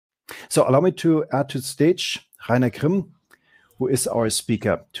So allow me to add to the stage Rainer Grimm, who is our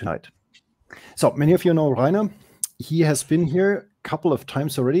speaker tonight. So many of you know Rainer. He has been here a couple of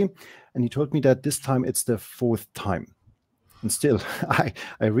times already, and he told me that this time it's the 4th time. And still,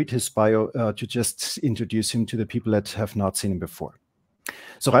 I read his bio to just introduce him to the people that have not seen him before.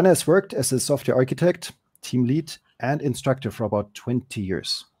 So Rainer has worked as a software architect, team lead, and instructor for about 20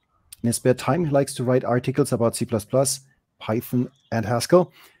 years. In his spare time, he likes to write articles about C++, Python, and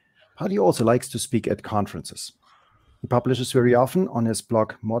Haskell, but he also likes to speak at conferences. He publishes very often on his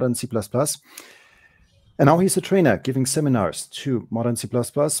blog Modern C++, and now he's a trainer giving seminars to Modern C++,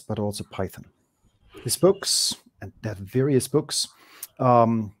 but also Python. His books, and that various books,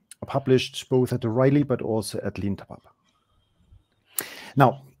 are published both at O'Reilly but also at Lean-Tabab.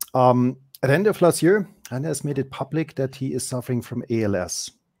 Now, at the end of last year, Rainer has made it public that he is suffering from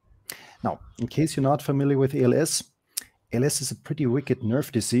ALS. Now, in case you're not familiar with ALS, ALS is a pretty wicked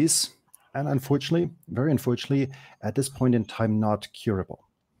nerve disease, and unfortunately, very unfortunately, at this point in time, not curable.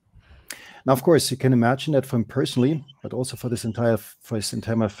 Now, of course, you can imagine that for him personally, but also for his entire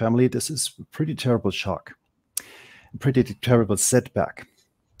family, this is a pretty terrible shock, a pretty terrible setback.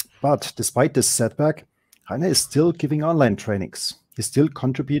 But despite this setback, Rainer is still giving online trainings. He's still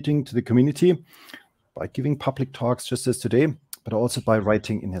contributing to the community by giving public talks just as today, but also by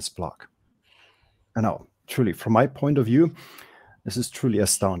writing in his blog. And now, truly, from my point of view, this is truly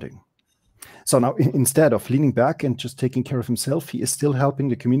astounding. So now, instead of leaning back and just taking care of himself, he is still helping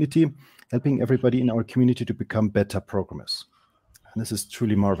the community, helping everybody in our community to become better programmers. And this is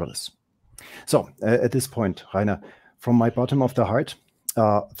truly marvelous. So at this point, Rainer, from my bottom of the heart,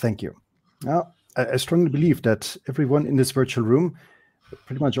 thank you. Now, I strongly believe that everyone in this virtual room,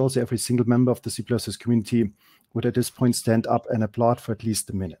 pretty much also every single member of the C++ community, would at this point stand up and applaud for at least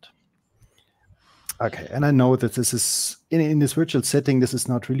a minute. Okay, and I know that this is, in this virtual setting, this is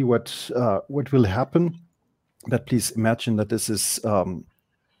not really what will happen, but please imagine that this is a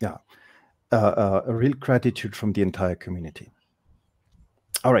real gratitude from the entire community.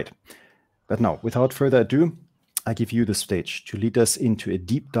 All right, but now, without further ado, I give you the stage to lead us into a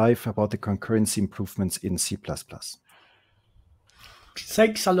deep dive about the concurrency improvements in C++.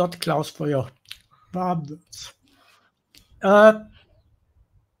 Thanks a lot, Klaus, for your warm words.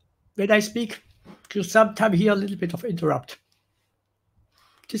 When I speak, you sometimes hear a little bit of interrupt.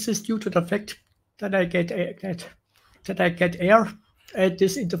 This is due to the fact that I get air, and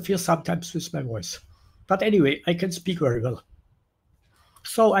this interferes sometimes with my voice. But anyway, I can speak very well.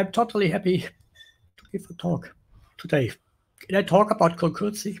 So I'm totally happy to give a talk today. And I talk about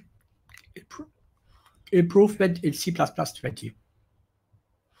concurrency improvement in C++ 20.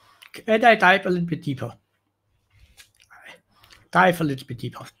 And I dive a little bit deeper.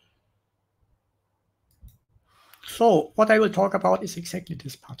 So what I will talk about is exactly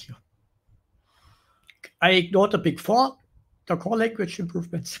this part here. I ignore the big four, the core language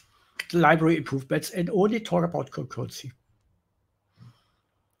improvements, the library improvements, and only talk about concurrency.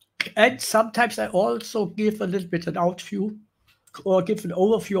 And sometimes I also give a little bit an outview or give an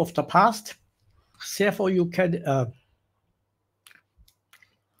overview of the past. Therefore, you can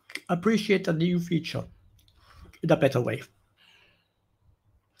appreciate the new feature in a better way.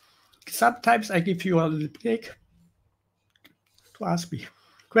 Sometimes I give you a little break to ask me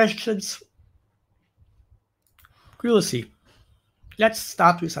questions. We'll see. Let's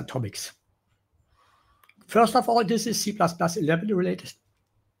start with atomics. First of all, this is C++ 11 related.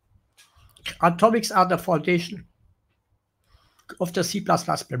 Atomics are the foundation of the C++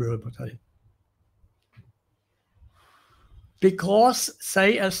 memory model, because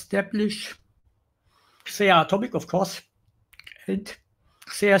they are atomic, of course, and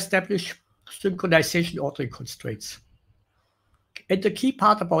they establish synchronization ordering constraints. And the key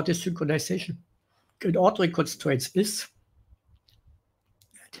part about this synchronization and ordering constraints is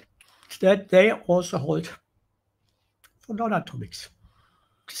that they also hold for non-atomics.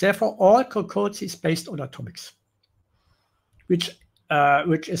 Therefore, all concurrency is based on atomics, which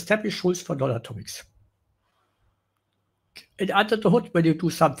establish rules for non-atomics. And under the hood, when you do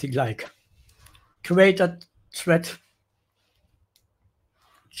something like create a thread,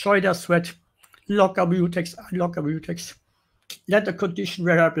 join a thread, lock a mutex, unlock a mutex, let a condition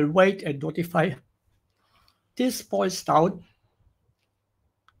variable wait and notify, this boils down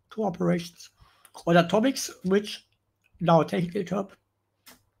to operations on atomics, which now technical term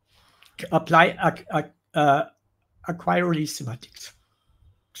apply acquire release semantics.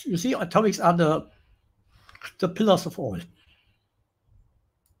 You see, atomics are the pillars of all.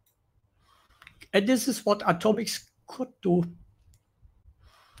 And this is what atomics could do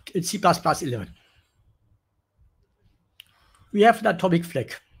in C++ 11. We have an atomic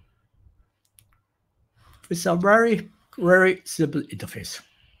flag. with a very, very simple interface.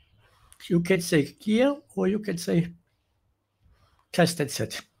 You can say clear, or you can say test and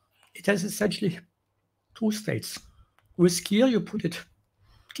set. It has essentially two states. With clear, you put it,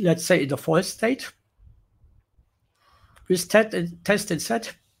 let's say, in the false state. With test and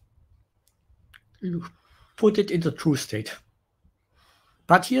set, you put it in the true state.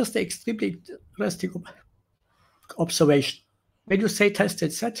 But here's the extremely interesting observation. When you say test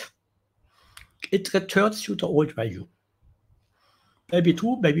and set, it returns you the old value. Maybe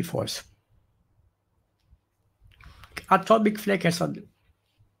true, maybe false. Atomic flag has an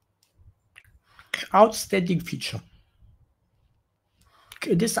outstanding feature.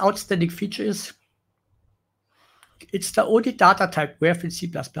 This outstanding feature is it's the only data type we have in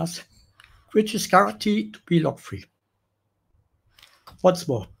C++, which is guaranteed to be log-free. Once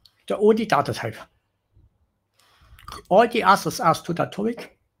more, the only data type. All the others are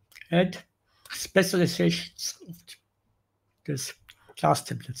atomic and specializations of this class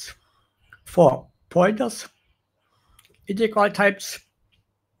templates. For pointers, integral types,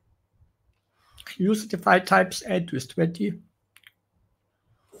 user-defined types, and with 20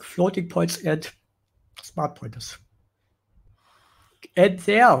 floating points and smart pointers. And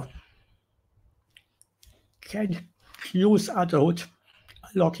there can use underhood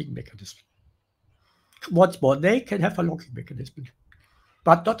a locking mechanism. Once more, they can have a locking mechanism,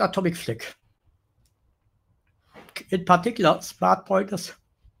 but not atomic flag. In particular, smart pointers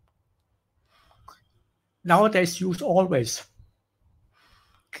nowadays use always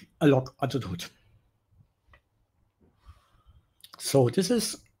a lock underhood. So this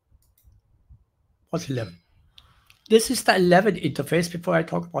is what's 11. This is the 11 interface before I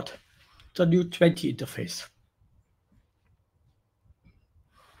talk about the new 20 interface.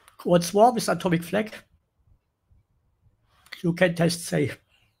 What's more with atomic flag? You can test, say,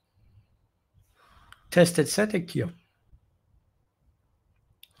 test and set and clear.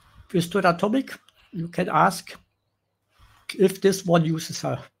 With atomic, you can ask if this one uses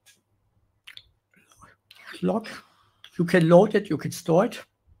a lock. You can load it, you can store it,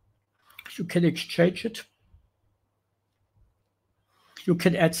 you can exchange it, you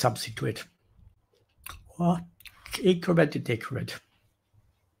can add something to it, or increment and decrement.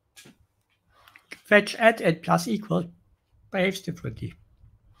 Fetch add and plus equal behaves differently.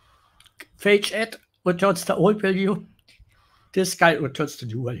 Fetch add returns the old value, this guy returns the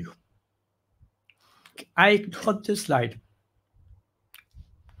new value. I got this line.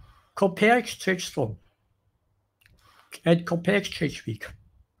 Compare exchange strong and compare exchange weak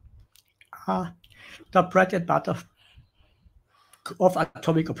are the bread and butter of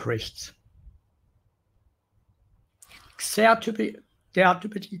atomic operations. They are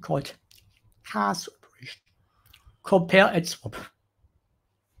typically called has operation. Compare and swap.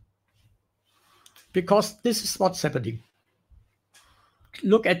 Because this is what's happening.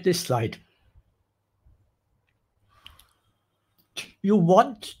 Look at this slide. You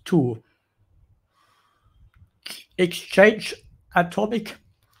want to exchange atomic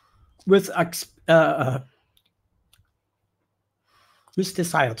with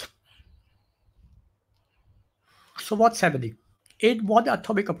desired. So what's happening? In one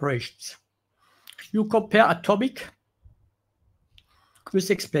atomic operations, you compare atomic with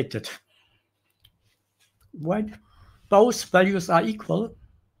expected. When both values are equal,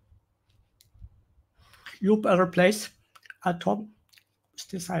 you replace atom with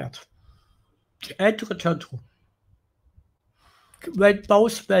desired and return true. When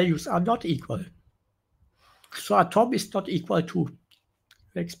both values are not equal, so atom is not equal to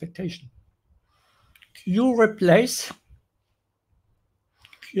the expectation, you replace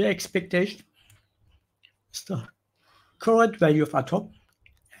your expectation with the current value of atom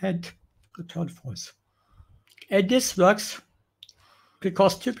and return false. And this works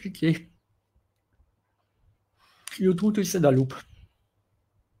because typically you do this in a loop.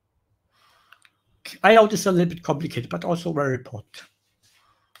 I know this is a little bit complicated, but also very important.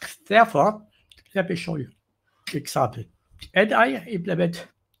 Therefore, let me show you an example. And I implement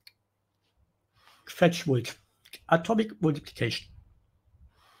fetch mult, atomic multiplication,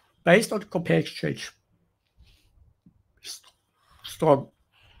 based on compare exchange. Strong.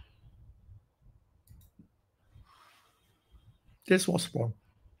 This was wrong.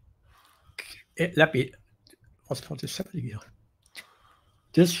 Let me, what's this happening here?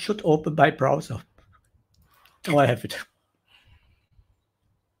 This should open my browser. Oh, I have it.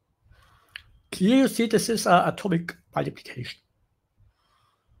 Here you see this is an atomic multiplication.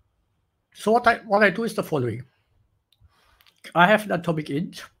 So what I do is the following. I have an atomic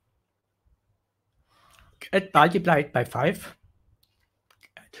int and multiply it by 5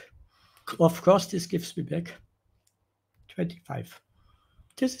 and Of course, this gives me back 25.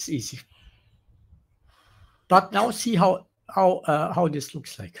 This is easy. But now see how this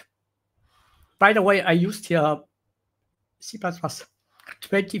looks like. By the way, I used here C++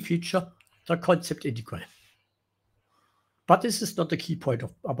 20 feature, the concept integral. But this is not the key point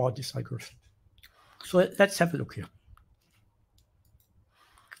about this algorithm. So let's have a look here.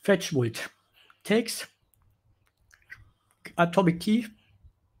 Fetch mult takes atomic key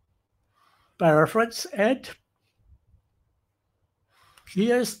by reference, and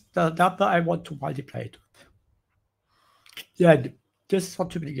here's the number I want to multiply it with. Then this is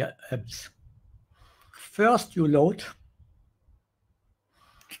what typically happens. First, you load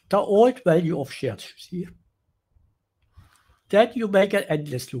the old value of shared, see? Then you make an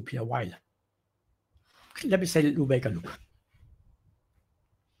endless loop here, while. Let me say you make a loop.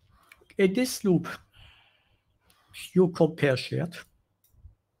 In this loop, you compare shared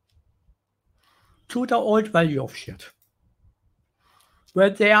to the old value of shared.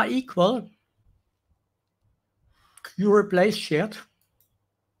 When they are equal, you replace shared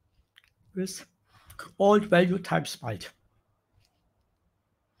with old value times mult.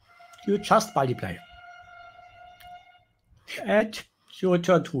 You just multiply. And you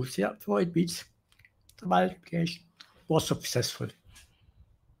return true. Therefore, it means the multiplication was successful.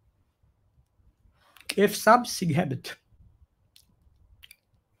 If something happened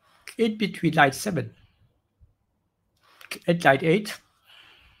in between line 7 and line 8,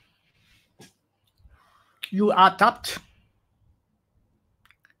 you adapt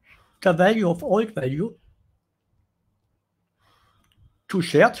the value of old value to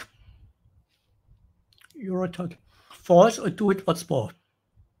shared. You return false or do it once more.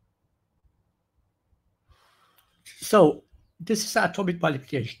 So this is atomic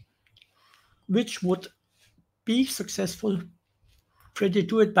multiplication, which would be successful when you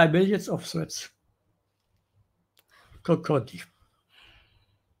do it by millions of threads concurrently.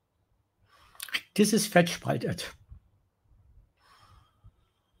 This is fetch mult at.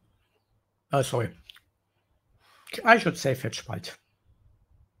 Sorry. I should say fetch mult.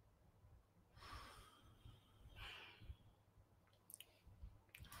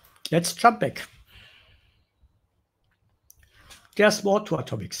 Let's jump back. There's more to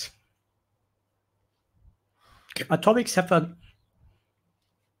atomics. Atomics have an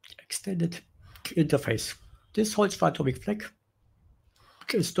extended interface. This holds for atomic flag.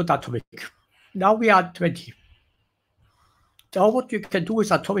 It's not atomic. Now we are at 20. Now what you can do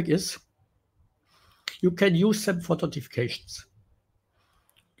with atomic is you can use them for notifications.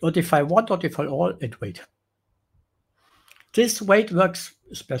 Notify one, notify all, and wait. This wait works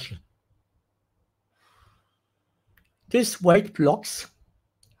special. This wait blocks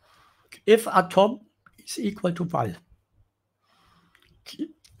if atom is equal to val.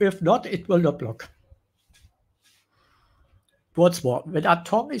 If not, it will not block. Once more, when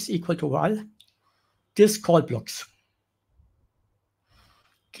atom is equal to val, this call blocks.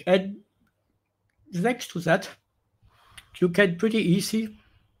 And next to that, you can pretty easy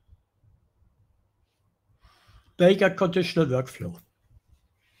make a conditional workflow.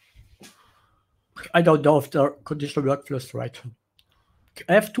 I don't know if the conditional workflow is the right term.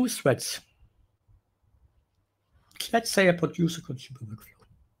 I have two threads. Let's say I produce a consumer workflow.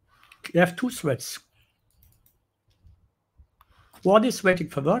 I have two threads. One is waiting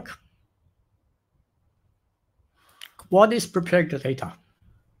for work. One is preparing the data.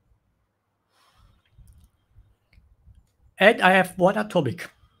 And I have one atomic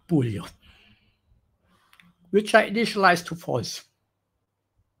bool here, which I initialize to false.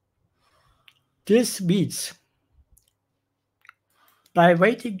 This means my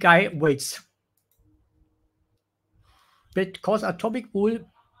waiting guy waits, because atomic bool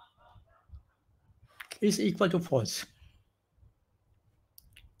is equal to false.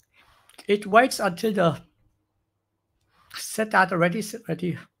 It waits until the set data ready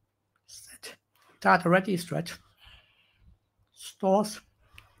thread stores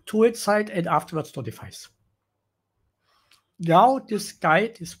to its side and afterwards notifies. Now this guy,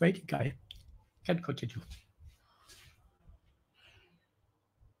 this waiting guy, can continue.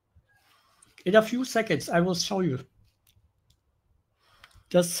 In a few seconds, I will show you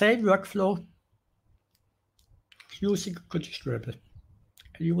the same workflow using a conditional variable,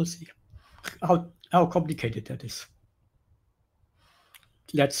 and you will see how complicated that is.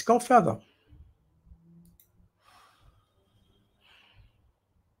 Let's go further.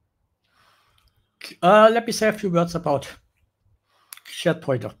 Let me say a few words about shared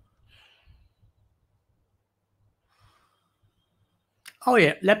pointer. Oh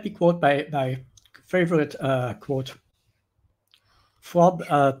yeah, let me quote my favorite quote from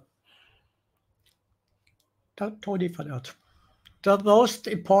totally forgot. The most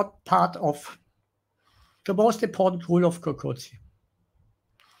important rule of concurrency.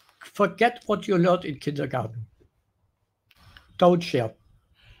 Forget what you learned in kindergarten. Don't share.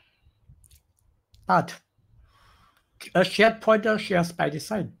 But a shared pointer shares by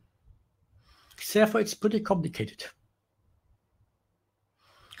design. Therefore, it's pretty complicated.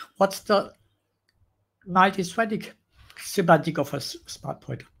 What's the multithreading semantic of a smart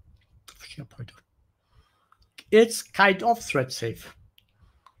pointer, shared pointer? It's kind of thread safe.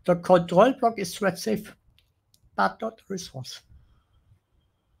 The control block is thread safe, but not the resource.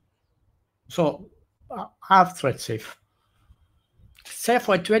 So half thread safe.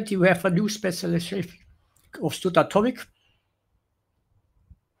 Therefore, in 20 we have a new specialization of studatomic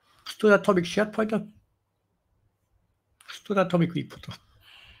shared pointer, studatomic weak pointer.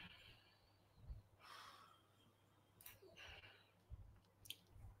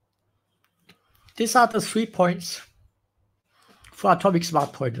 These are the 3 points for atomic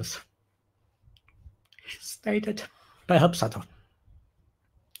smart pointers, stated by Hubsutter.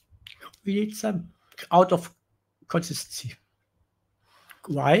 We need them out of consistency.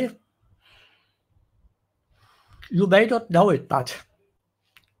 Why? You may not know it, but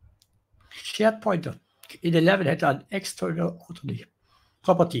shared pointer in 11 had an external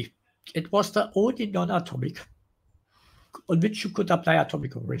property. It was the only non-atomic on which you could apply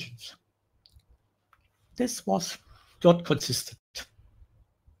atomic operations. This was not consistent.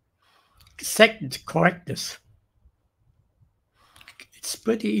 Second, correctness. It's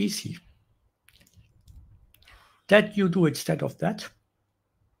pretty easy. That you do instead of that.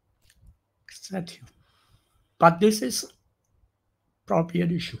 But this is probably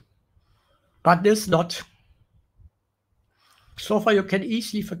an issue. But this not. So far you can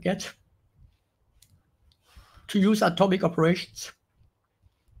easily forget to use atomic operations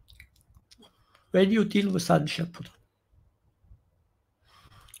when you deal with a shared pointer.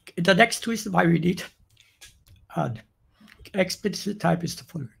 The next reason why we need an explicit type is the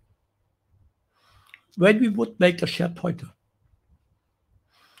following. When we would make a shared pointer,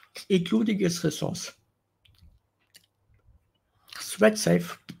 including its resource, thread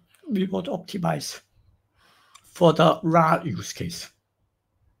safe, we would optimize for the RAR use case.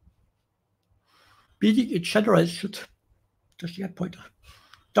 Meaning in general, should the shared pointer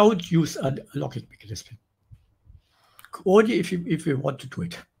don't use a locking mechanism. Only if you want to do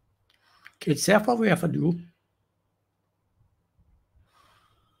it. Okay, therefore we have a new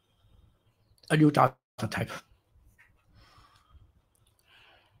data type.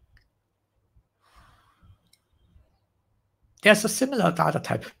 There's a similar data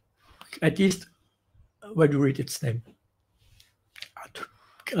type, at least when you read its name.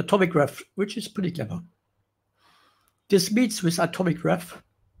 Atomic ref, which is pretty clever. This means with atomic ref,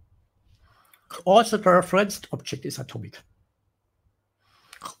 also the referenced object is atomic.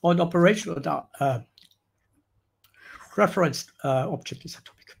 On operation, the referenced object is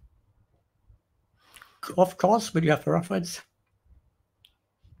atomic. Of course, when you have a reference,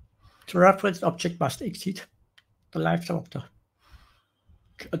 the referenced object must exceed the lifetime of the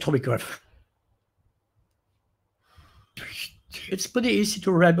atomic ref. It's pretty easy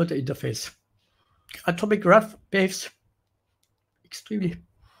to remember the interface. Atomic ref behaves extremely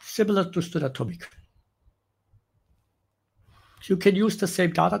similar to studatomic. You can use the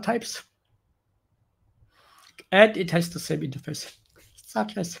same data types, and it has the same interface,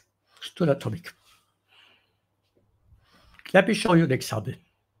 such as studatomic. Let me show you an example.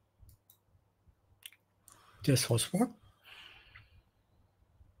 This was wrong.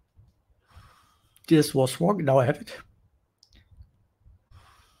 This was wrong, now I have it.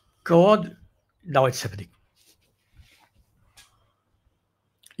 Go on, now it's happening.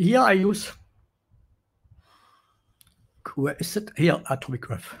 Here I use, where is it? Here, atomic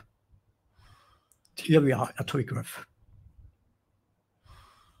ref. Here we are, atomic ref.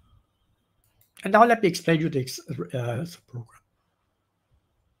 And now let me explain you the program.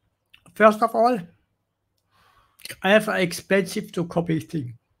 First of all, I have an expensive to copy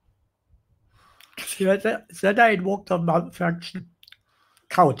thing. Then I invoke the function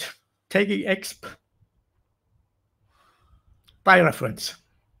count, taking exp by reference.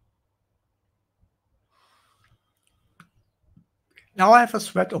 Now I have a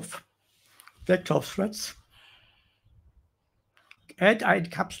thread of vector of threads, and I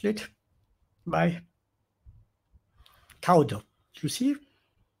encapsulate my counter. You see?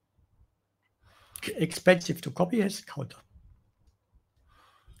 Expensive to copy as counter.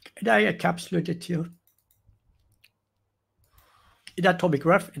 And I encapsulate it here in atomic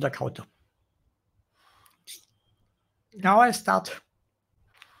ref in the counter. Now I start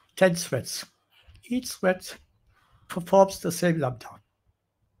 10 threads. Each thread performs the same lambda.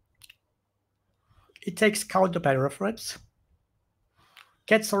 It takes counter by reference,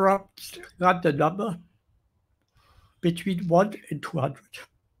 gets around random number between 1 and 200,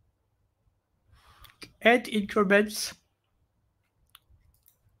 and increments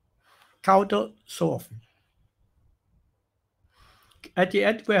counter so often. At the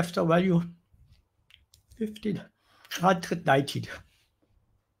end, we have the value 1519,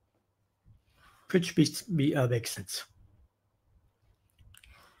 which makes sense.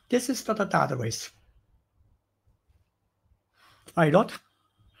 This is not a database. Why not?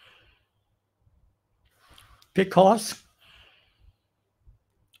 Because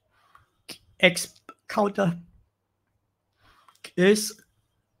X counter is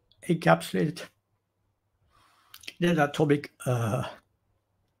encapsulated in an atomic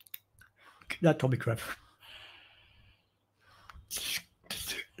graph.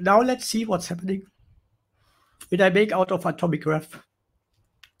 Now let's see what's happening when I make out of atomic graph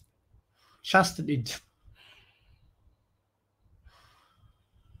just an int.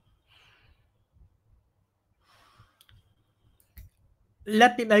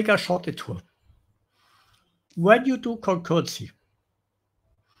 Let me make a short detour. When you do concurrency,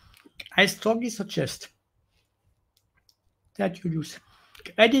 I strongly suggest that you use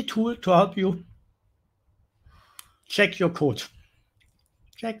any tool to help you check your code.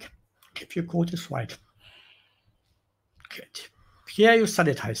 Check if your code is right. Good. Here you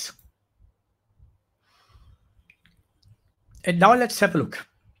sanitize. And now let's have a look.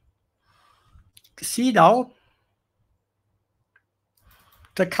 See now,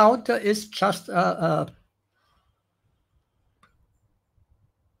 the counter is just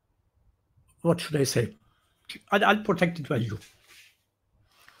what should I say? An unprotected value.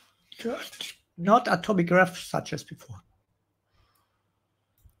 Not atomic graph such as before.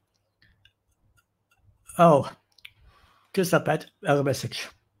 Oh, this is a bad error message.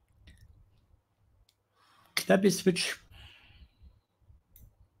 Let me switch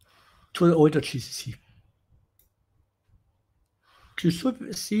to the older GCC. You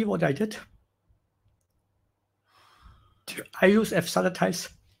should see what I did. I use fsanitize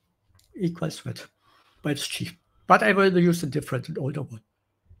equals thread, but it's G. But I will use a different and older one.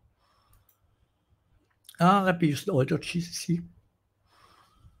 Let me use the older GCC.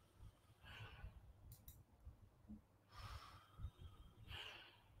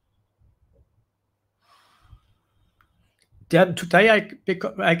 Then today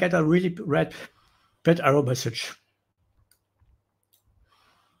I get a really bad error message.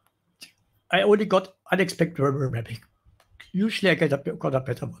 I only got unexpected memory mapping. Usually I got a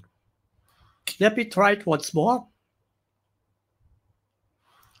better one. Let me try it once more.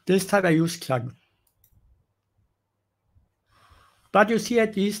 This time I use Klang. But you see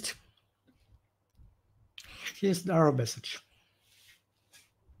at least, here's an error message.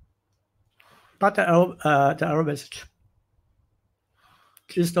 But the error message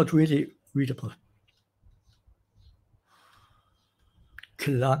is not really readable.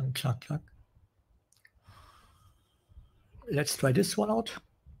 Klang. Let's try this one out.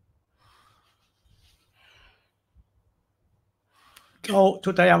 Oh,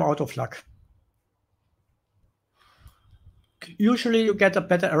 today I'm out of luck. Usually you get a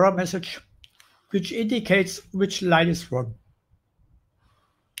better error message, which indicates which line is wrong.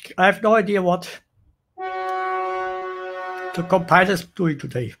 I have no idea what the compiler is doing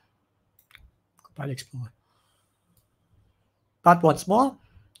today. Compile Explorer. But once more,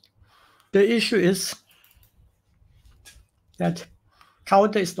 the issue is that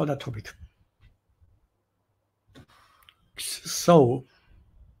counter is not atomic. So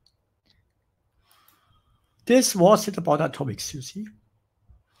this was it about atomics, you see.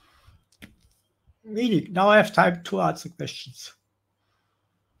 Meaning, now I have time to answer questions.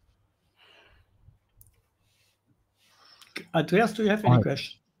 Andreas, do you have any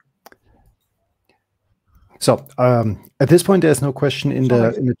questions? So at this point, there's no question in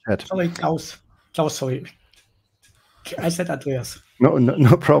the chat. Sorry, Klaus. Klaus, sorry. I said Andreas.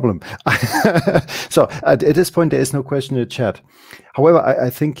 No problem. So at this point, there is no question in the chat. However, I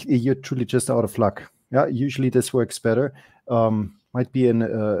think you're truly just out of luck. Yeah, usually this works better. Might be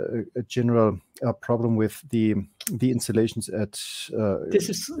a general problem with the installations at this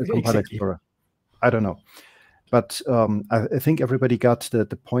is Compile Explorer. I don't know, but I think everybody got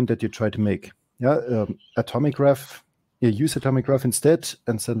the point that you tried to make. Yeah, atomic graph. You use atomic graph instead,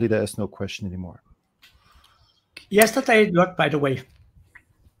 and suddenly there is no question anymore. Yesterday it worked, by the way,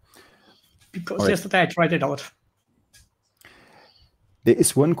 because yesterday I tried it out. There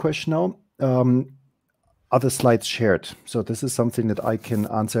is one question now. other slides shared? So this is something that I can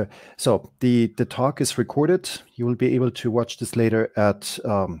answer. So the talk is recorded. You will be able to watch this later at,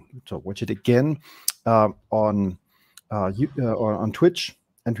 so watch it again on Twitch,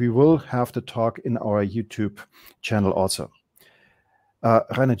 and we will have the talk in our YouTube channel also.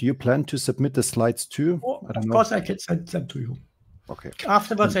 Rainer, do you plan to submit the slides too? Oh, of course, I can send them to you. Okay.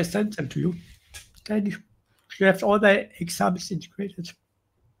 Afterwards, I send them to you. Then you have all the examples integrated.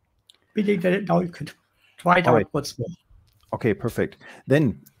 Meaning that now you can try it out once more. Okay, perfect.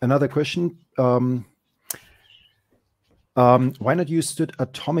 Then another question. Why not use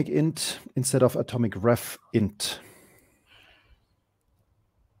atomic int instead of atomic ref int?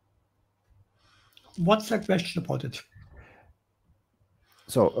 What's the question about it?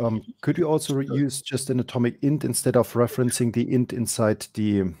 So could you also use just an atomic int instead of referencing the int inside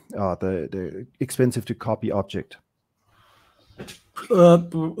the expensive to copy object?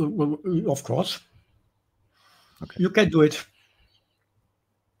 Of course. Okay. You can do it.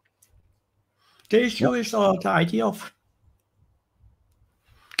 The issue is the idea of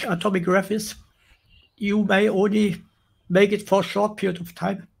atomic ref is you may only make it for a short period of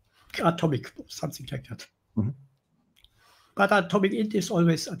time, atomic, something like that. Mm-hmm. But atomic int is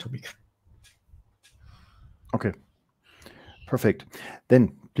always atomic. Okay, perfect.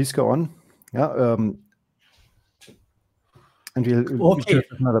 Then please go on. Yeah, and we'll take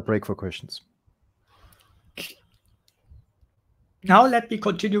another break for questions. Now let me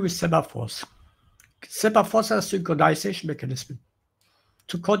continue with semaphores. Semaphores are a synchronization mechanism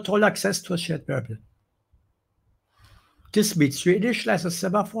to control access to a shared variable. This means you initialize a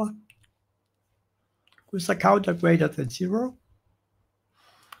semaphore with a counter greater than 0,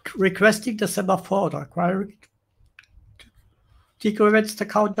 requesting the semaphore or acquiring it, decrements the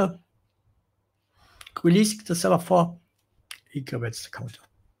counter, releasing the semaphore, increments the counter.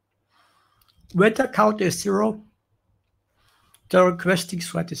 When the counter is 0, the requesting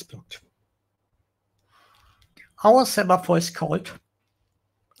thread is blocked. Our semaphore is called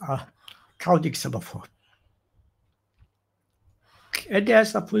a counting semaphore. And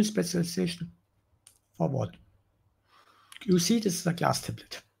there's a full specialization for one. You see, this is a class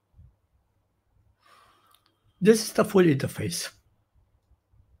template. This is the full interface.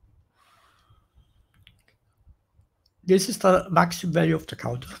 This is the maximum value of the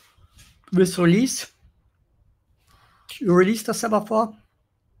counter. With release, you release the semaphore.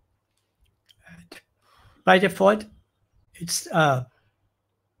 And by default, it's the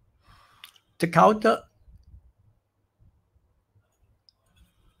counter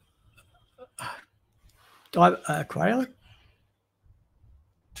acquire.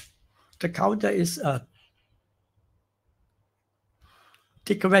 The counter is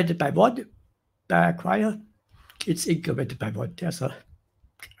decremented by 1 by acquire. It's incremented by 1. There's a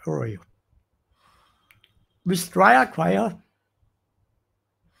array. With try acquire,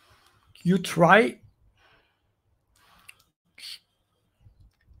 you try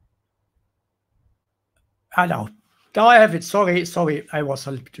now I have it. Sorry, I was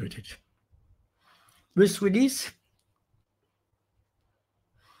a little bit irritated. With release,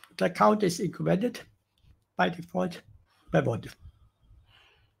 the count is incremented by default by 1.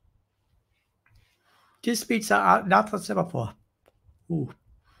 This means another semaphore who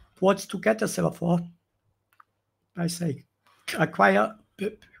wants to get a semaphore by saying acquire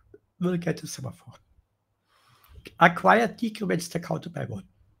will get a semaphore. Acquire decrements the counter by 1.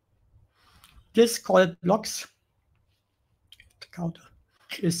 This call blocks the counter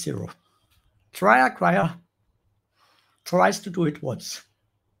is 0. Try acquire tries to do it once,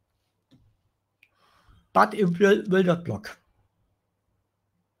 but it will not block.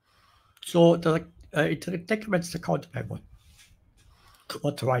 So it decrements the counter by 1,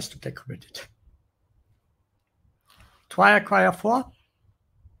 or tries to decrement it. Try acquire 4,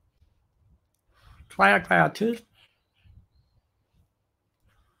 try acquire tilde,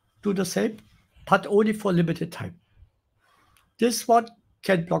 do the same, but only for limited time. This one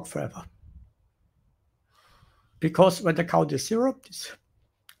can block forever. Because when the count is 0, this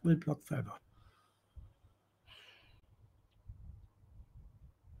will block forever.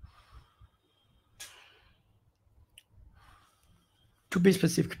 To be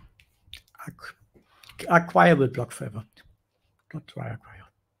specific, acquire will block forever, not try acquire.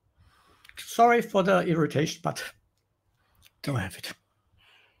 Sorry for the irritation, but don't have it.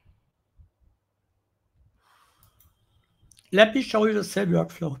 Let me show you the same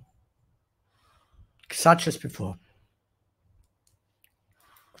workflow, such as before.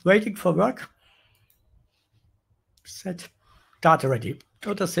 Waiting for work, set, data ready,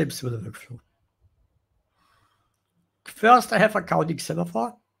 do the same similar workflow. First, I have a counting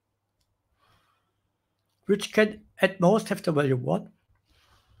semaphore which can at most have the value 1,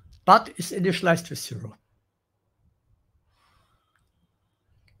 but is initialized with 0.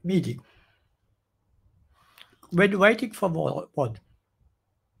 Meaning, when waiting for 1,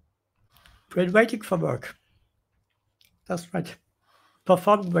 when waiting for work, that's right,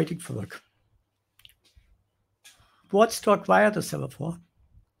 performing waiting for work, wants to acquire the semaphore,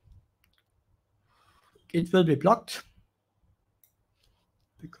 it will be blocked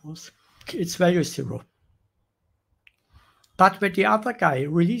because its value is 0. But when the other guy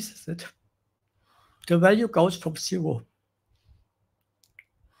releases it, the value goes from 0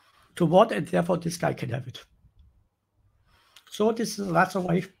 to 1, and therefore this guy can have it. So this is another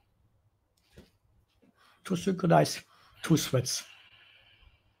way to synchronize 2 threads.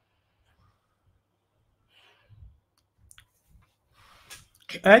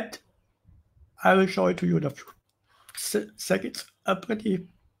 And I will show it to you in a few seconds, a pretty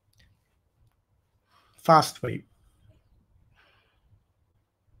fast way.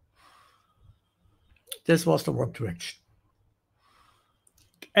 This was the wrong direction.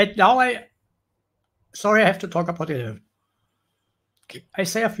 And now I have to talk about 11. I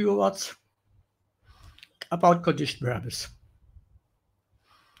say a few words about condition variables,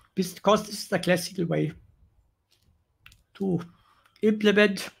 because this is the classical way to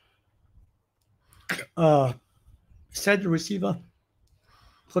implement send receiver,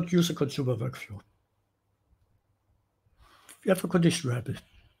 produce a consumer workflow. We have a condition variable.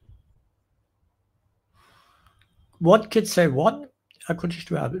 One can say 1, a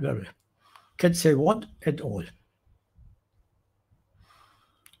condition variable can say 1 and all.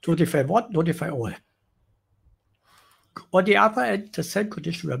 Notify 1, notify all. On the other end, the send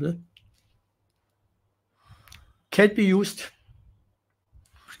condition variable can be used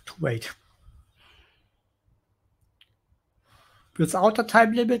to wait without a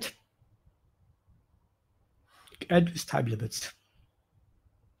time limit and with time limits.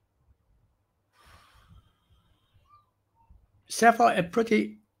 Therefore, a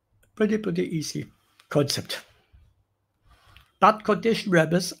pretty easy concept. But condition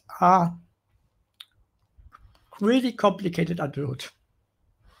variables are really complicated under the hood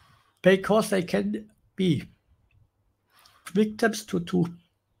because they can be victims to 2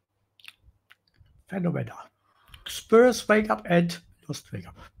 phenomena: spurious wake up and lost wake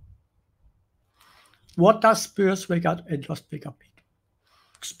up. What does spurious wake up and lost wake up mean?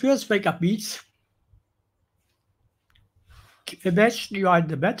 Spurious wake up means, imagine you are in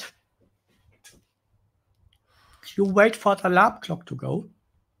the bed, you wait for the alarm clock to go,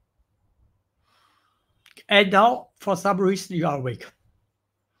 and now for some reason you are awake.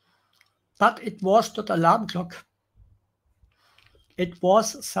 But it was not alarm clock, it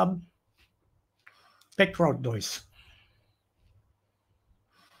was some background noise.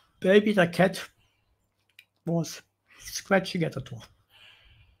 Maybe the cat was scratching at the door.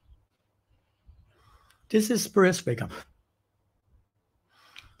 This is spurious wake up.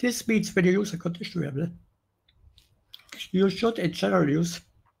 This means when you use a condition variable, you should in general use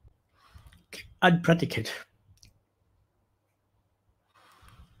unpredicate,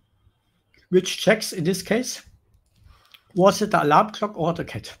 which checks in this case, was it the alarm clock or the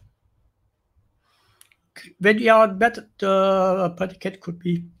cat? When you are in bed, the predicate could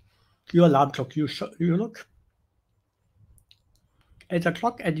be your alarm clock. You look at the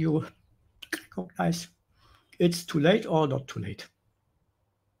clock and you recognize it's too late or not too late.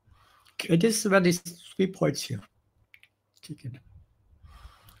 And this is where these 3 points here kick in.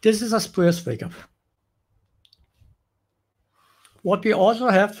 This is a spurious wake up. What we also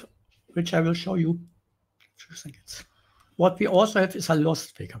have, which I will show you in a few seconds, what we also have is a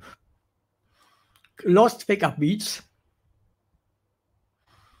lost wake up. Lost wake up means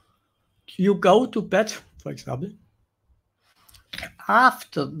you go to bed, for example,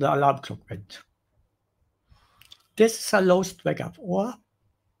 after the alarm clock went. This is a lost wake up, or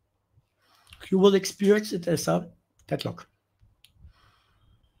you will experience it as a deadlock,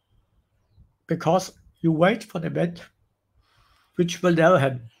 because you wait for the event which will never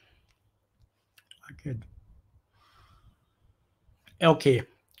happen again. Okay.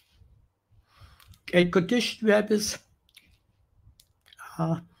 And condition variables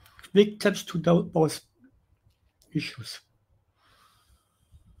are victims to both issues.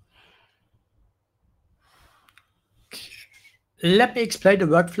 Let me explain the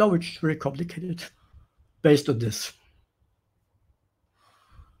workflow, which is very complicated, based on this.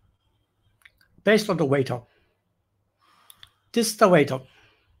 Based on the waiter. This is the waiter.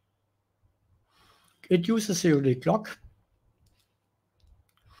 It uses a unique clock,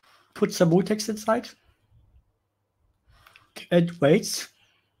 puts some mutex inside, and waits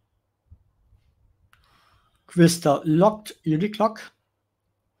with the locked unique lock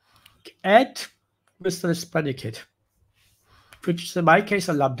and with this predicate, which is in my case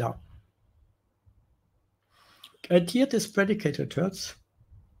a lambda. And here this predicate returns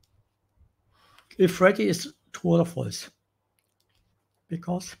if ready is true or false.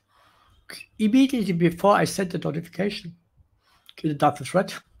 Because immediately before I send the notification in the double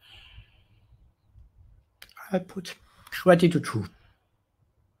thread, I put ready to true.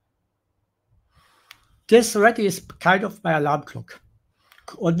 This ready is kind of my alarm clock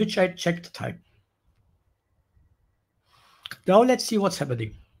on which I check the time. Now let's see what's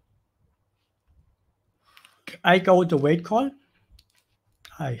happening. I go to wait call.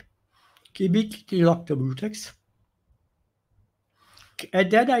 I immediately lock the mutex.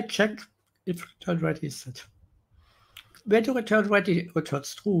 And then I check if return ready is set. When the return ready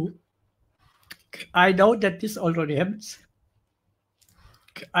returns true, I know that this already happens.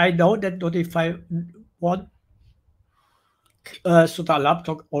 I know that notify one, so the alarm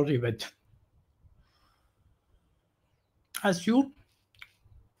clock already went. Assume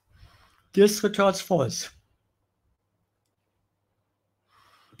this returns false,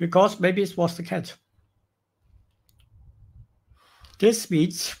 because maybe it was the cat. This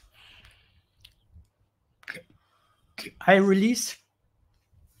means I release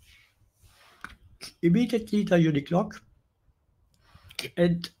immediately the unique lock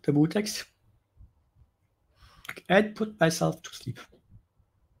and the mutex and put myself to sleep.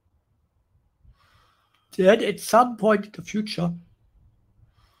 Then at some point in the future,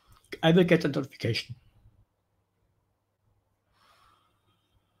 I will get a notification.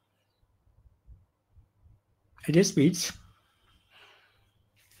 And this means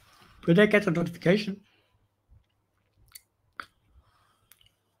when I get a notification,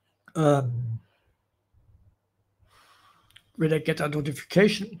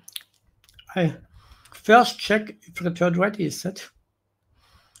 I first check if return ready is set.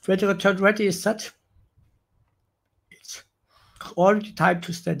 When the return ready is set, it's already time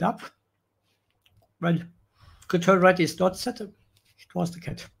to stand up. When return ready is not set, it was the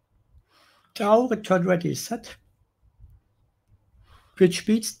cat. Now return ready is set, which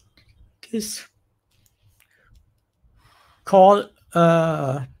means this call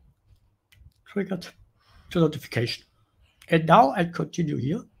triggered the notification. And now I continue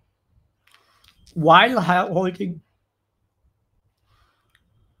here while holding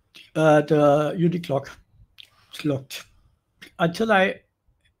the unique lock locked until I'm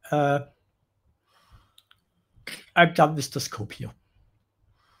done with the scope here.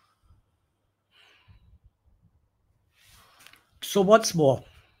 So what's more,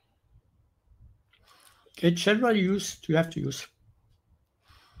 in general use, you have to use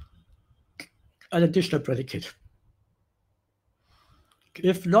an additional predicate.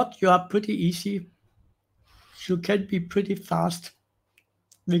 If not, you are pretty easy. You can be pretty fast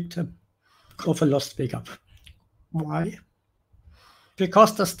victim of a lost wake up. Why?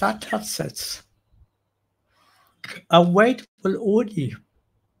 Because the standard sets a wait will only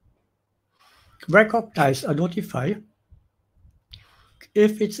recognize or notify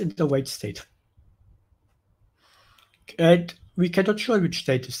if it's in the wait state. And we cannot show which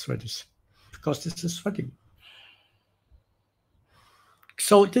state this thread is because this is threading.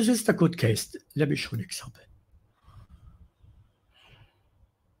 So this is the good case. Let me show an example.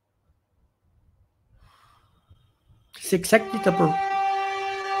 It's exactly the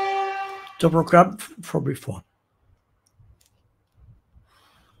program from before.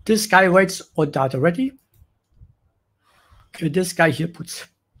 This guy waits on data ready. And this guy here puts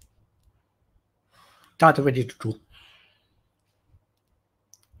data ready to do.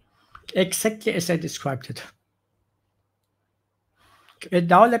 Exactly as I described it. And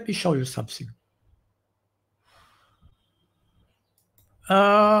now let me show you something.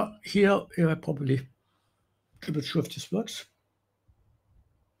 Here I probably, I'm not sure if this works.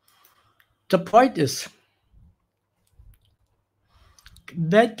 The point is,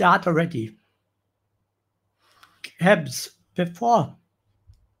 when data ready happens before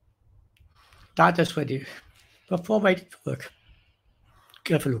data is ready, before waiting for work.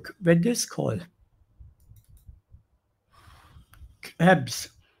 Have a look. When this call happens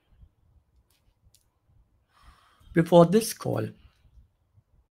before this call,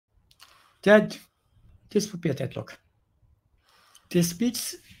 then this would be a deadlock. This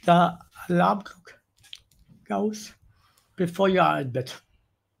means the alarm clock goes before you are in bed.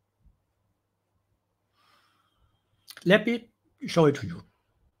 Let me show it to you.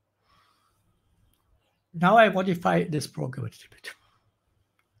 Now I modify this program a little bit.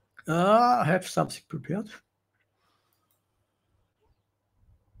 I have something prepared.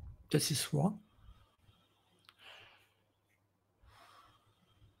 This is wrong.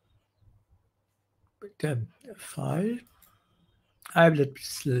 the file. I'm a little bit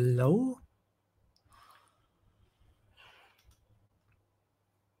slow.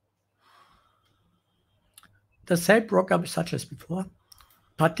 The same program such as before,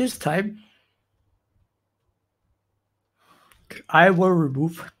 but this time I will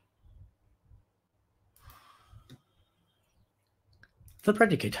remove the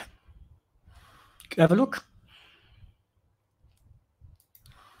predicate. Have a look.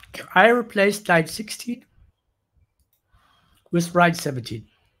 I replaced line 16 with line 17.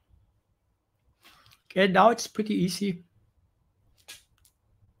 And now it's pretty easy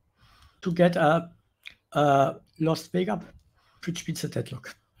to get a lost makeup, which means a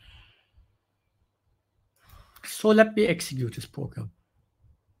deadlock. So let me execute this program.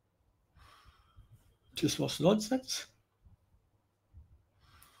 This was nonsense.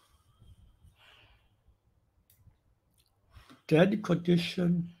 Then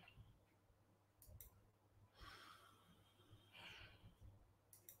condition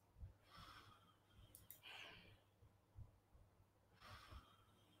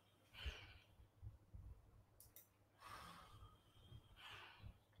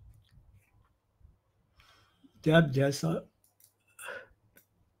then there's a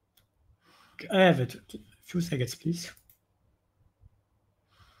I have it. A few seconds, please.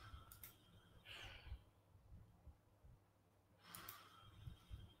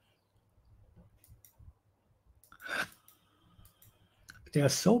 There are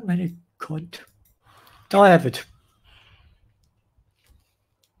so many code. Now I have it.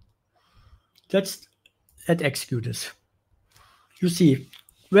 Let's execute this. You see,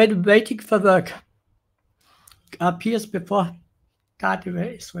 when waiting for work appears before data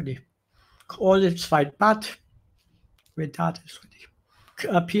is ready, all is fine, but when data is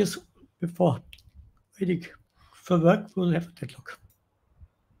ready appears before waiting for work, we'll have a deadlock.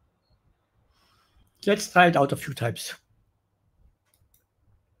 Let's try it out a few times.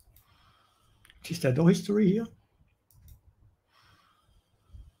 Is there no history here?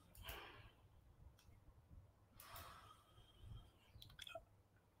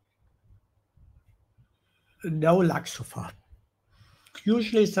 No luck so far.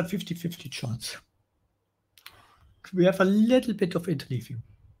 Usually it's a 50-50 chance. We have a little bit of interleaving.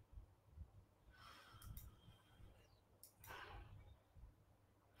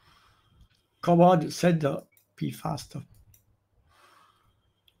 Come on, sender, be faster.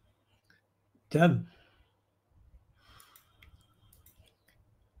 Damn.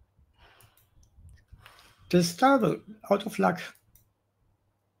 This is terrible, out of luck.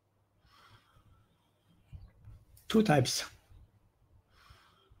 2 times.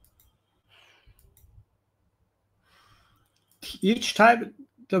 Each time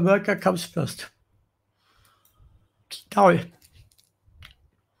the worker comes first. Now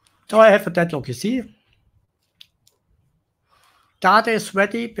I have a deadlock, you see? Data is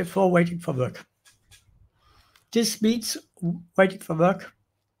ready before waiting for work. This means waiting for work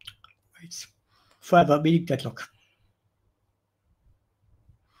waits forever, meaning deadlock.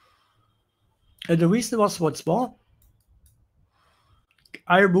 And the reason was once more,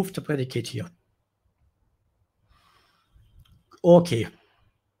 I removed the predicate here. Okay.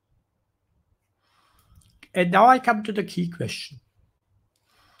 And now I come to the key question.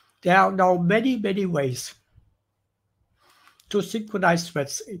 There are now many, many ways to synchronize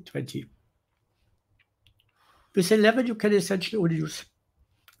threads in 20. With 11, you can essentially only use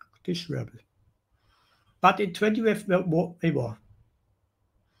this variable. But in 20, we have way more.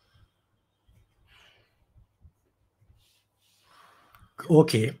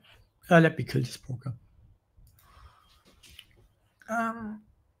 Okay, let me kill this program.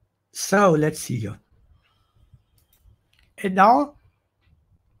 So let's see here. And now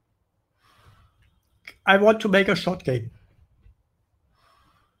I want to make a short game.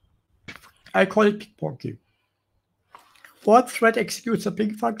 I call it ping pong game. One thread executes a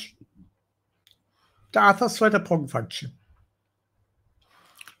ping function. The other thread a pong function.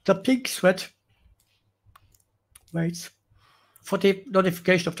 The ping thread waits for the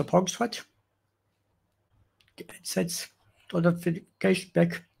notification of the pong thread. It sends the notification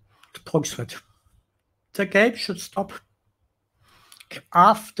back to pong thread. The game should stop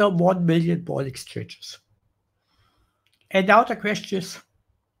after 1 million ball exchanges. And now the question is,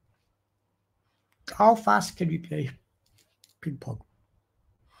 how fast can we play ping pong?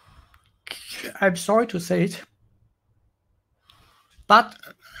 I'm sorry to say it, but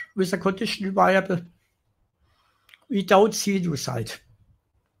with a conditional variable, we don't see the result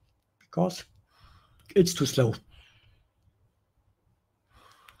because it's too slow.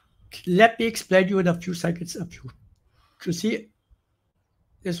 Let me explain you in a few seconds. You see,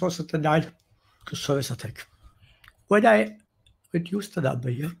 this was a denial the service attack. When I reduce the number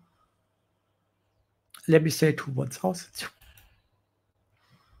here, let me say to 1000.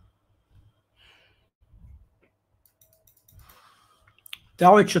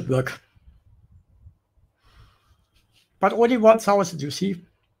 Now it should work. But only 1000, you see,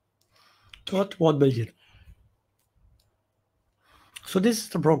 not 1 million. So this is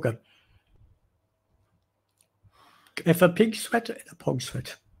the program. I have a ping thread and a pong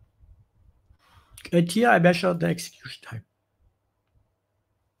thread. And here I measure the execution time.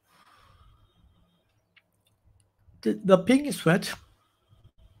 The ping thread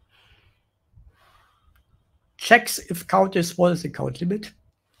checks if count is smaller than count limit,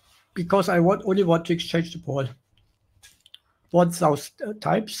 because I only want to exchange the ball 1000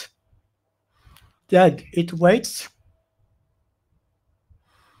 times. Then it waits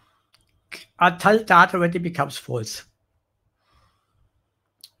until data ready becomes false.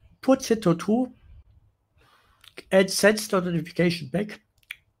 Puts it to true and sends the notification back,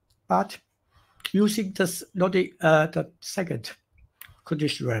 but using this the second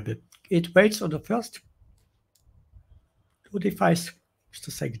condition variable. It waits on the first, notifies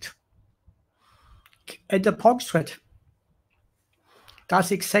the second. And the pong thread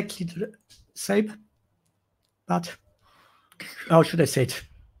does exactly the same, but how should I say it?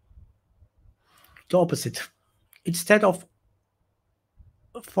 The opposite. Instead of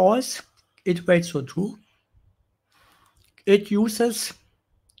false, it waits on true. It uses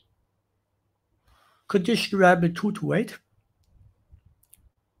condition variable 2 to wait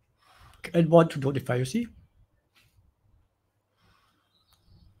and 1 to notify, you see?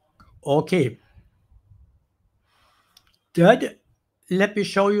 Okay. Then let me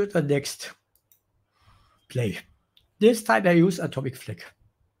show you the next play. This time I use atomic flag.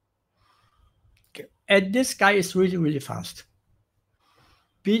 Okay. And this guy is really, really fast.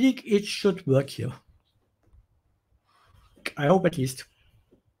 Meaning it should work here. I hope at least.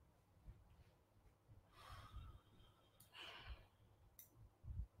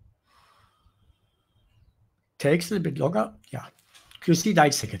 Takes a little bit longer. Yeah. You see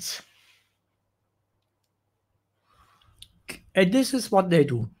 9 seconds. And this is what they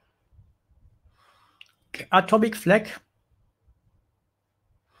do. Atomic flag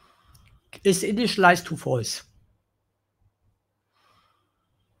is initialized to false.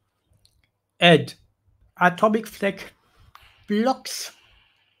 And atomic flag blocks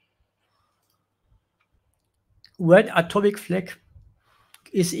when atomic flag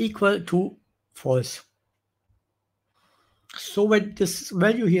is equal to false. So when this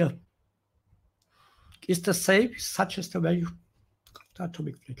value here is the same, such as the value of the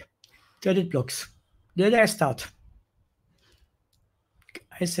atomic flag, then it blocks. Then I start.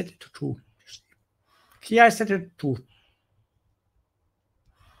 I set it to true. Here I set it to true.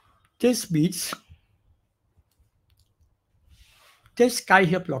 This means this guy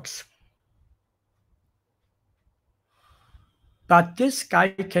here blocks. But this guy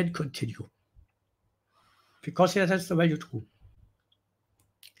can continue because it has the value true.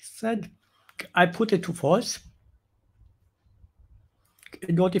 Then I put it to false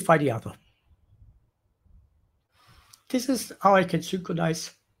and notify the other. This is how I can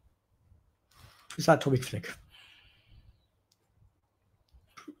synchronize with atomic flag.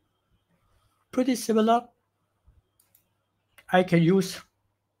 Pretty similar. I can use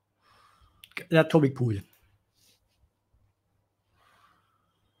an atomic pool.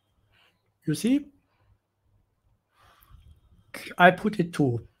 You see? I put it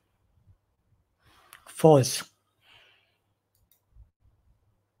to false.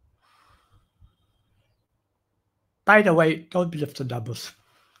 By the way, don't believe the numbers.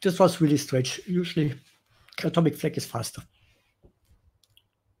 This was really strange. Usually, atomic flag is faster.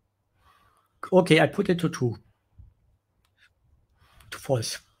 Okay, I put it to true. To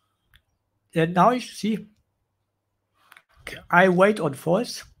false. And now you see, I wait on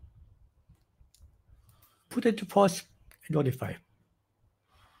false, put it to false, and notify.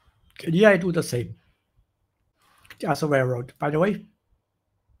 And here I do the same. The other way around. By the way,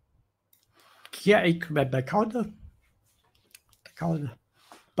 here I increment my counter. The counter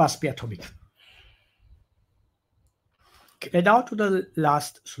must be atomic. And now to the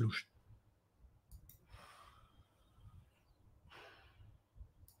last solution.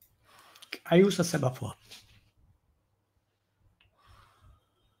 I use a semaphore.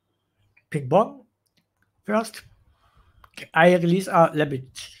 Ping pong. First, I release let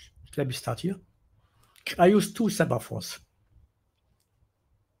me start here. I use 2 semaphores.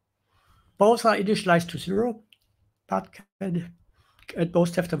 Both are initialized to 0, but and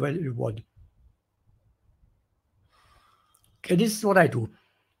both have the value 1. And this is what I do.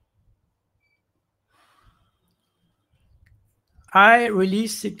 I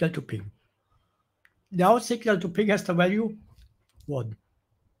release signal to ping. Now signal to ping has the value 1.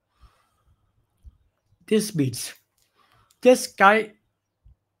 This means this guy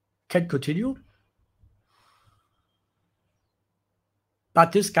can continue,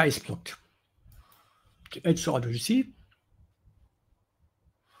 but this guy is blocked. And so on, you see,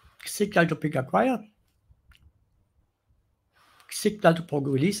 signal to ping acquire, signal to pong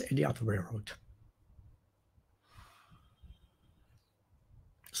release, and the other way around.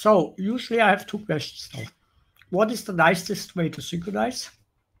 So usually I have 2 questions now. What is the nicest way to synchronize?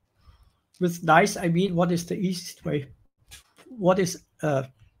 With nice, I mean, what is the easiest way? What is the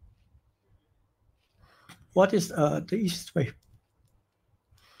easiest way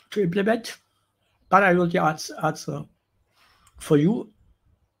to implement? But I will answer for you.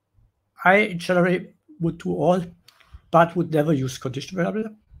 I generally would do all, but would never use condition variable.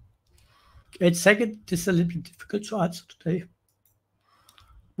 And second, this is a little bit difficult to answer today.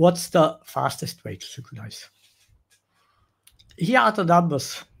 What's the fastest way to synchronize? Here are the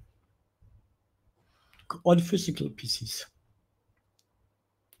numbers on physical PCs,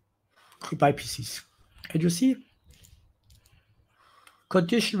 by PCs. And you see,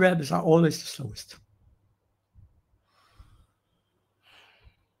 condition variables are always the slowest.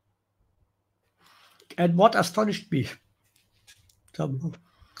 And what astonished me the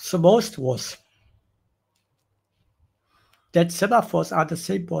most was that semaphores are the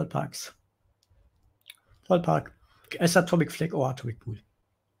same ballpark as atomic flag or atomic pool.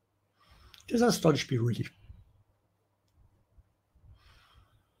 This astonished me really.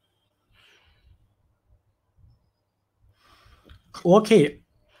 Okay.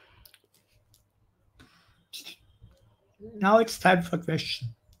 Now it's time for a question.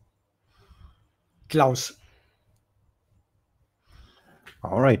 Klaus.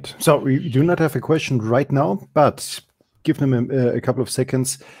 All right. So we do not have a question right now, but give them a couple of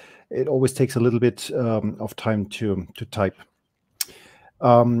seconds. It always takes a little bit of time to type.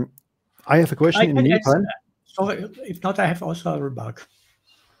 I have a question in the meantime. Sorry, if not, I have also a remark.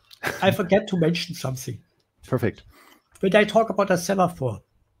 I forget to mention something. Perfect. When I talk about a semaphore,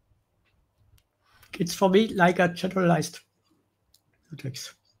 it's for me like a generalized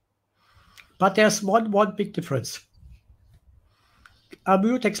mutex. But there's one big difference. A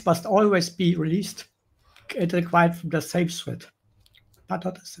mutex must always be released and required from the same thread, but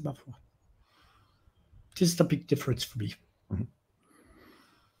not a semaphore. This is the big difference for me. Mm-hmm.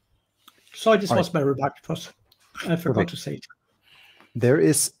 So this was my remark first. I forgot to say it. There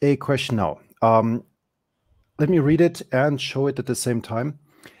is a question now. Let me read it and show it at the same time.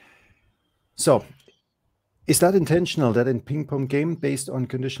 So, is that intentional that in ping pong game based on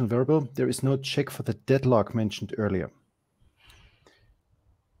conditional variable, there is no check for the deadlock mentioned earlier?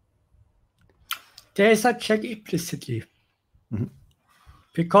 There is a check implicitly. Mm-hmm.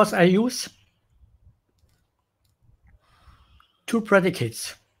 Because I use 2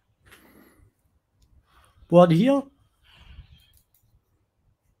 predicates. One here,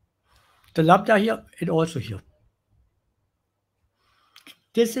 the lambda here, and also here.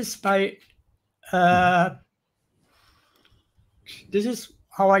 This is my, this is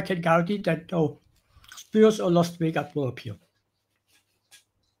how I can guarantee that no spurious or lost wake-up will appear.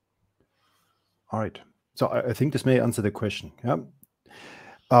 All right. So I think this may answer the question. Yeah.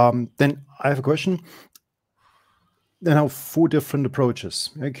 Then I have a question. Then I have 4 different approaches.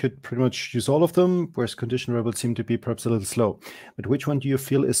 I could pretty much use all of them, whereas condition variables seem to be perhaps a little slow. But which one do you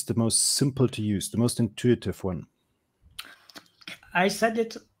feel is the most simple to use, the most intuitive one? I said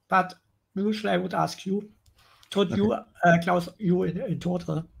it, but usually I would ask you, you, Klaus, you in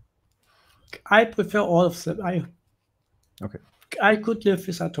total. I prefer all of them. I could live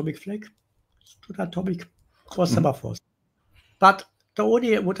with atomic flag, atomic cross semaphores. But the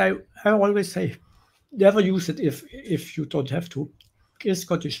only what I always say, never use it if you don't have to, is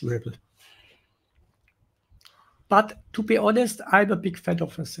condition variable. But to be honest, I'm a big fan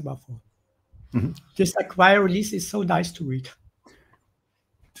of a semaphore. Mm-hmm. This acquire release is so nice to read.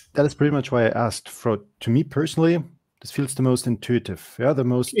 That is pretty much why I asked. To me personally, this feels the most intuitive. Yeah, the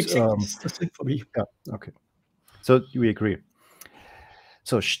most. Exactly, that's it for me. Yeah. Okay. So we agree.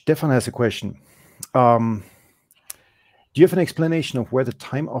 So Stefan has a question. Do you have an explanation of where the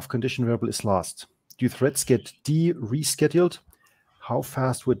time of condition variable is lost? Do threads get rescheduled? How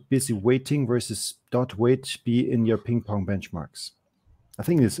fast would busy waiting versus dot wait be in your ping pong benchmarks? I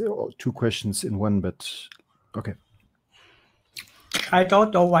think it's 2 questions in one, but okay. I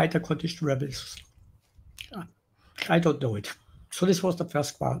don't know why the condition variable is. I don't know it. So this was the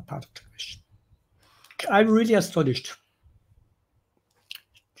first part of the question. I'm really astonished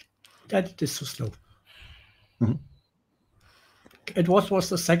that it is so slow. Mm-hmm. And what was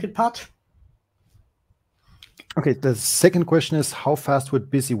the second part? Okay, the second question is, how fast would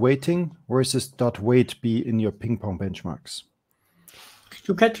busy waiting versus dot wait be in your ping pong benchmarks?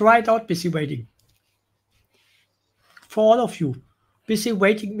 You can write out busy waiting. For all of you, busy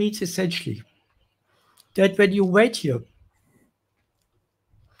waiting means essentially that when you wait here,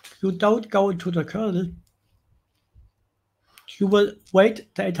 you don't go into the kernel. You will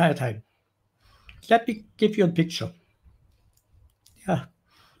wait the entire time. Let me give you a picture. Yeah,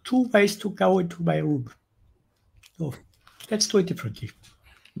 2 ways to go into my room. So let's do it differently.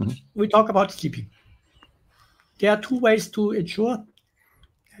 We talk about sleeping. There are 2 ways to ensure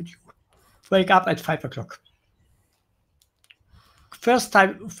that you wake up at 5 o'clock.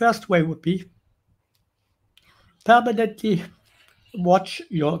 First way would be permanently watch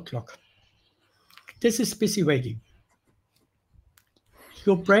your clock. This is busy waiting.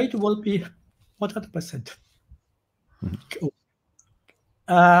 Your brain will be 100%.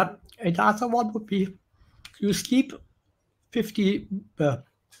 Another one would be you sleep 2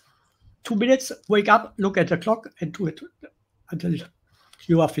 minutes, wake up, look at the clock, and do it until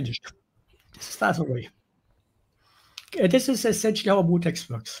you are finished. This is the other way. And this is essentially how mutex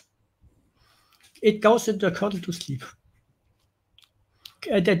works. It goes into the kernel to sleep.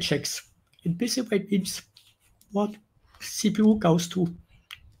 And then checks. In busy wait means what CPU goes to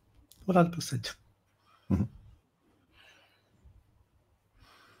 100%.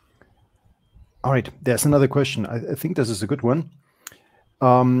 All right, there's another question. I think this is a good one.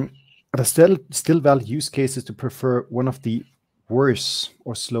 Are there still valid use cases to prefer one of the worse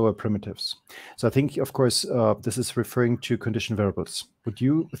or slower primitives? So I think, of course, this is referring to conditional variables. Would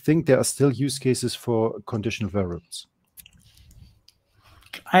you think there are still use cases for conditional variables?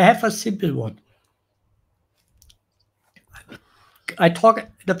 I have a simple one. I talk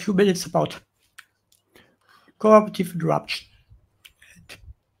in a few minutes about cooperative interruption.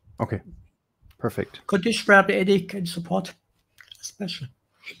 Okay, perfect. Conditional variable any can support a special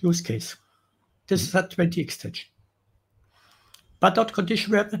use case. This is a 20 extension. But not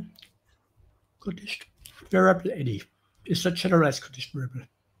conditional variable. Conditional variable any is a generalized conditional variable.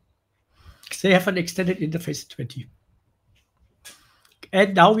 They have an extended interface 20.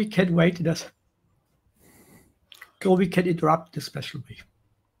 And now we can wait in that. So we can interrupt the special way.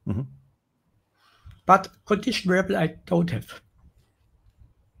 But conditional variable I don't have.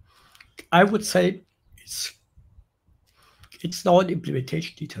 I would say it's now an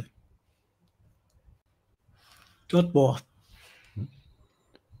implementation detail. Not more.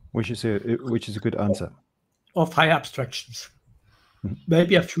 Which is a good answer. Of high abstractions.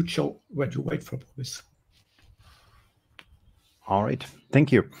 Maybe a future when you wait for promise. All right,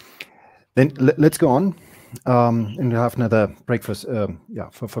 thank you. Then let's go on, and we'll have another break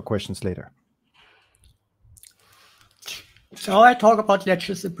for questions later. So I talk about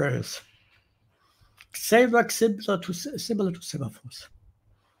latches and barriers. They work similar to semaphores.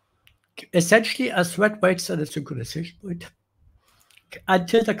 Essentially, a thread waits at a synchronization point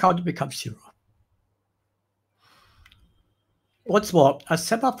until the counter becomes 0. What's more, a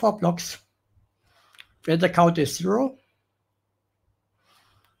semaphore blocks when the counter is 0.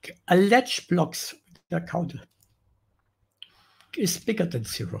 A latch blocks when the counter is bigger than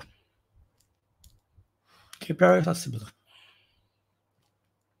 0. The barriers are similar.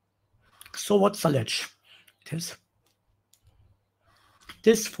 So what's a latch? It has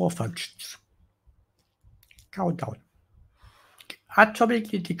these 4 functions. Countdown.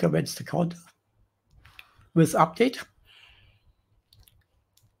 Atomically decrements the counter with update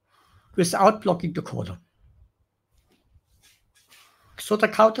without blocking the corner. So the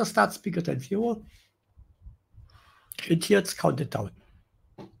counter starts bigger than 0, and here it's counted down.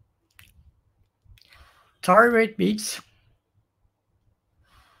 Tolerate means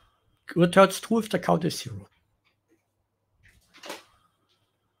returns true if the counter is 0.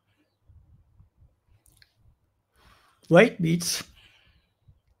 Wait means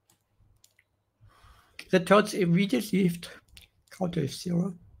returns immediately if the counter is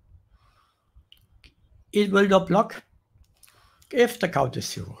 0. It will not block if the count is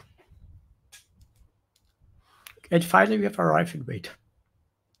 0. And finally, we have arrive and wait.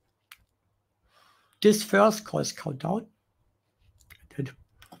 This first calls countdown, and then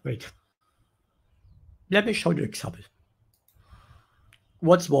wait. Let me show you an example.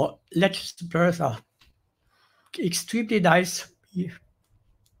 Once more, latches and barriers are extremely nice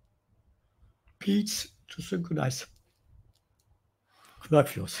beats to synchronize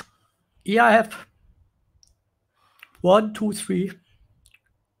workflows. Here I have 1, 2, 3,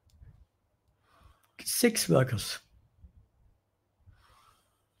 6 workers.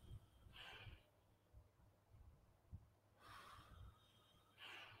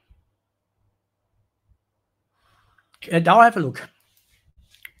 And now have a look.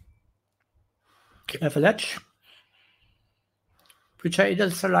 I have a latch, which I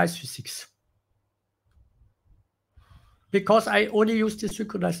initialize with 6. Because I only use the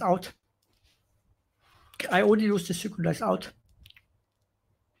synchronized out. I only use the synchronized out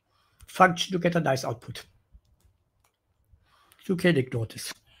function to get a nice output. You can ignore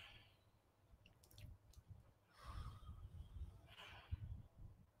this.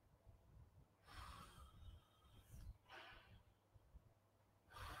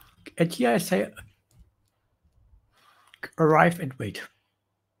 And here I say arrive and wait.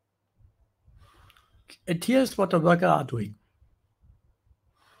 And here's what the worker are doing.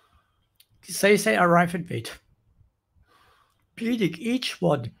 They say arrive and wait. Meaning each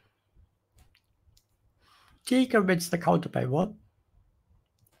one decrements the counter by 1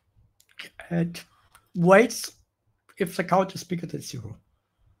 and waits if the count is bigger than 0.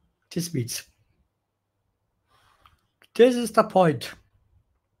 This means this is the point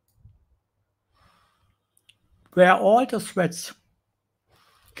where all the threads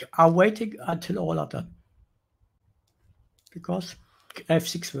are waiting until all are done. Because I have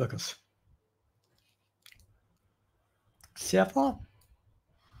 6 workers. Therefore,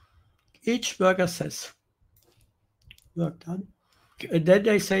 each worker says work done, and then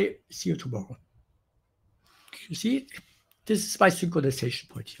they say see you tomorrow. You see, this is my synchronization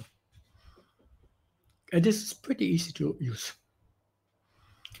point here. And this is pretty easy to use.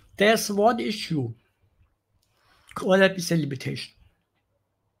 There's one issue, or let me say limitation,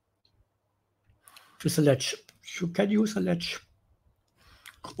 with a latch. You can use a latch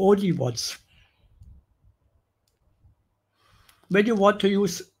only once. When you want to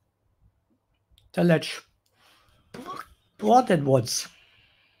use the latch more than once,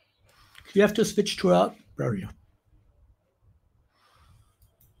 you have to switch to a barrier.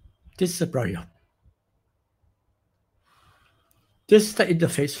 This is a barrier. This is the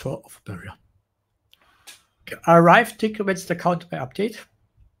interface for a barrier. Arrive decrements the count by update.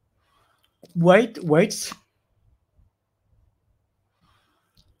 Wait waits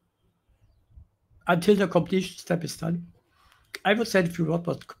until the completion step is done. I will send you what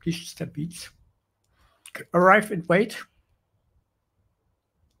the completion step means. Arrive and wait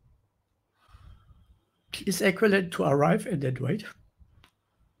is equivalent to arrive and then wait.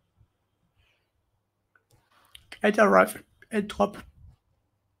 And arrive and drop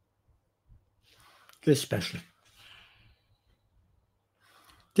is special.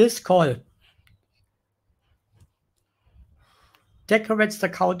 This call decrements the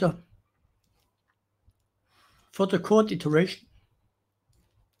counter for the current iteration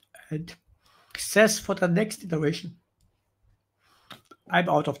and says for the next iteration, I'm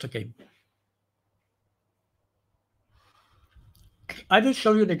out of the game. I will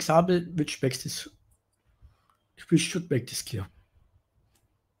show you an example which should make this clear.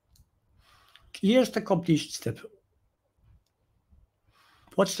 Here's the completion step.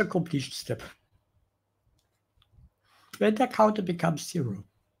 What's the completion step? When the counter becomes 0,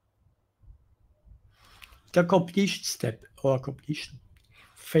 the completion step or completion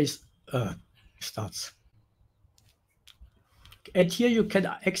phase starts. And here you can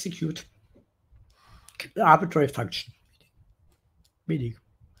execute an arbitrary function. Meaning,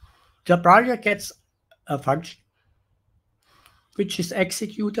 the barrier gets a function which is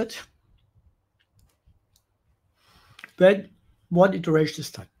executed when one iteration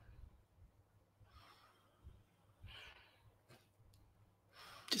is done.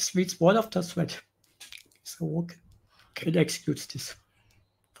 This means one of the thread can execute this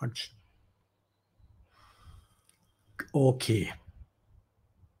function. Okay.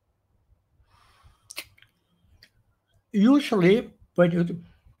 Usually, when you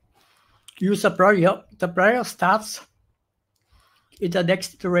use a barrier, the barrier starts in the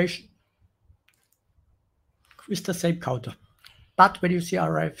next iteration with the same counter. But when you say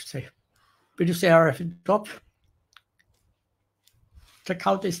arrive and drop, the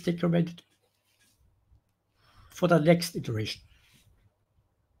counter is decremented for the next iteration.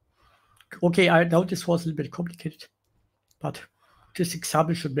 Okay, I know this was a little bit complicated, but this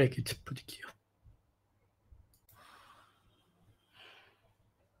example should make it pretty clear.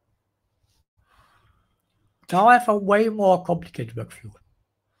 Now I have a way more complicated workflow.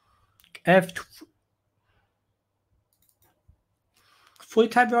 I have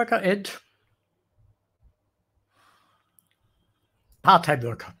full-time worker and part-time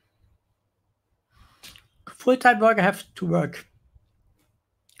worker. Full-time worker have to work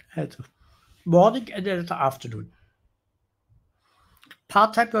at the morning and at the afternoon.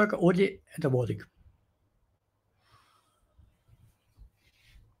 Part-time worker only in the morning.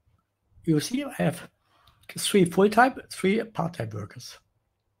 You see, I have 3 full-time, 3 part-time workers.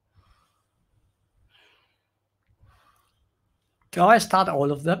 Now I start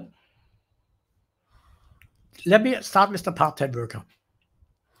all of them. Let me start with the part-time worker.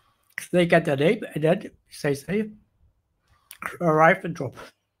 They get their name and then it says, hey, arrive and drop.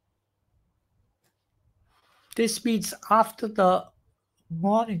 This means after the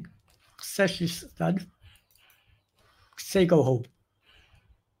morning session is done, they go home.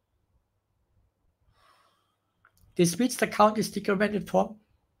 This means the count is decremented from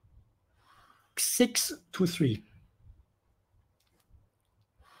 6 to 3.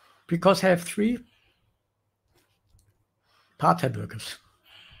 Because I have 3 part-time workers.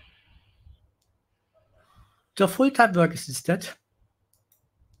 The full-time workers instead,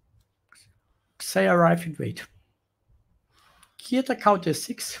 they arrive and wait. Here the count is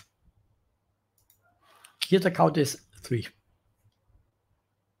 6. Here the count is 3.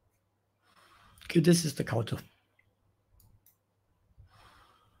 Okay, this is the counter.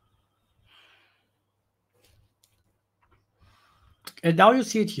 And now you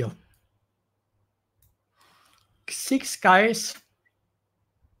see it here. 6 guys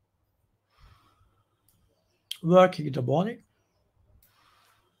working in the morning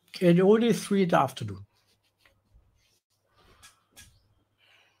and only 3 in the afternoon.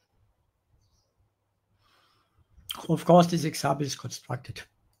 Of course, this example is constructed.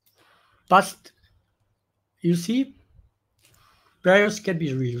 But you see, barriers can be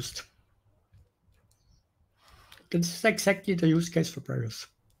reused. This is exactly the use case for barriers.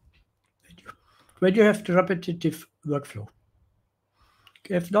 When you have the repetitive workflow.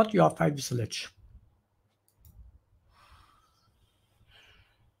 If not, you are fine with a latch.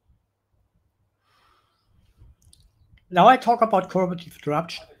 Now I talk about cooperative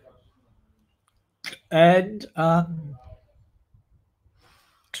interruption. And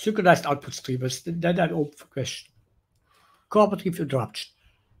synchronized output streamers, then I'm open for question. Cooperative interruption.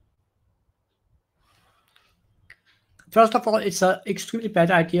 First of all, it's an extremely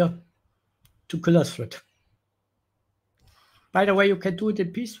bad idea to kill a thread. By the way, you can do it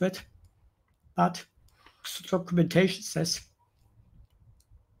in pthread, but documentation says,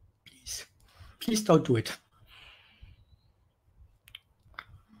 please don't do it.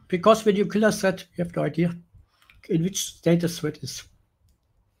 Because when you kill a thread, you have no idea in which state the thread is.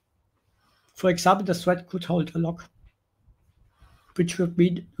 For example, the thread could hold a lock, which would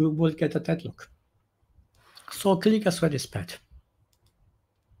mean you will get a deadlock. So killing a thread is bad.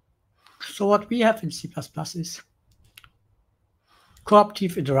 So what we have in C++ is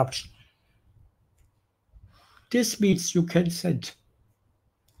cooperative interruption. This means you can send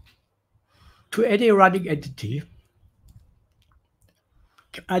to any running entity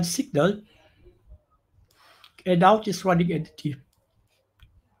a signal, and now this running entity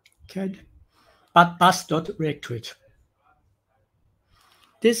can but must not react to it.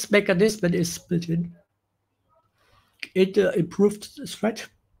 This mechanism is built in the improved thread.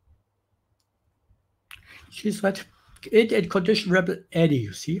 Thread in condition variable any,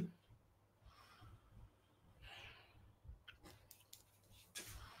 you see.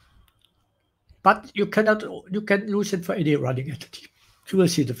 But you can lose it for any running entity. You will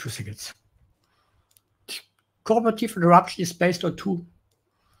see in a few seconds. Cooperative interruption is based on 2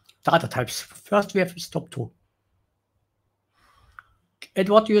 data types. First, we have stop to. And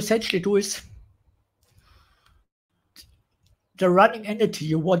what you essentially do is the running entity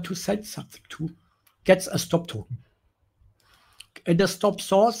you want to send something to gets a stop token. And the stop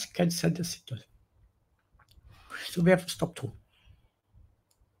source can send a signal. So we have a stop token.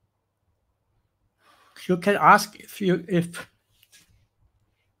 You can ask if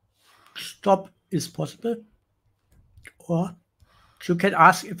stop is possible, or you can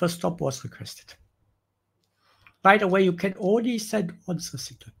ask if a stop was requested. By the way, you can only send once a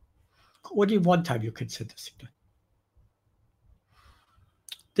signal. Only one time you can send a signal.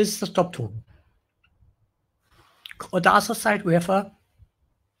 This is the stop token. On the other side, we have a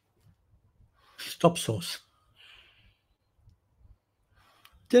stop source.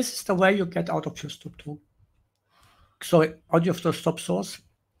 This is the way you get out of your stop token. So out of the stop source,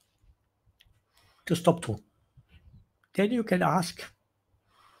 the stop token. Then you can ask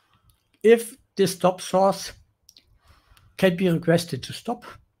if the stop source can be requested to stop.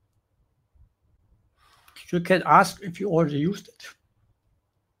 You can ask if you already used it.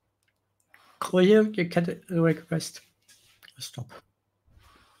 So here you can request a stop.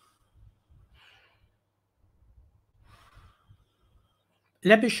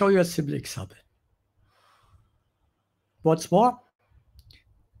 Let me show you a simple example. Once more,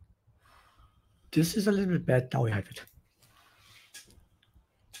 this is a little bit bad. Now we have it.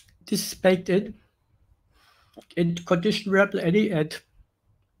 This is baked in in condition variable any and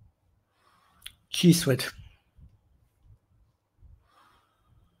jthread.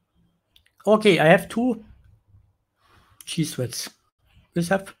 Okay, I have two jthreads. This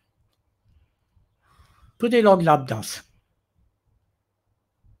have pretty long lambdas.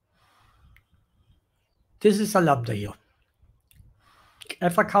 This is a lambda here.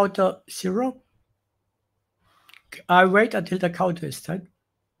 If I counter 0, I wait until the counter is 10.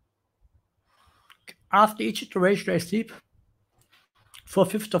 After each iteration, I sleep for a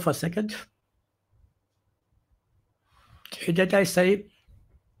fifth of a second. And then I say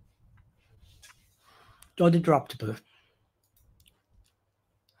non-interruptible.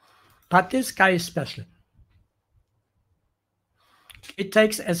 But this guy is special. It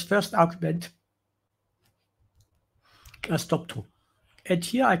takes as first argument a stop to. And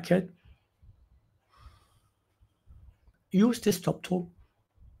here I can use this stop to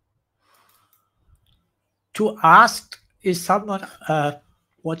ask if someone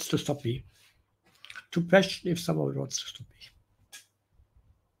wants to stop me, to question if someone wants to stop me.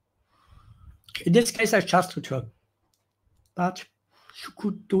 In this case, I just return, but you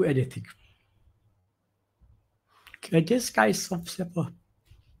could do anything. And this guy is never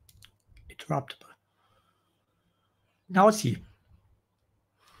interruptible. Now see,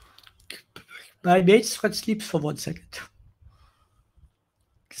 my main thread sleeps for 1 second.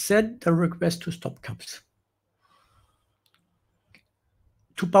 Then the request to stop comes.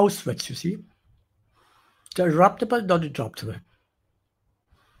 To both threads, you see. The interruptible, non-interruptible.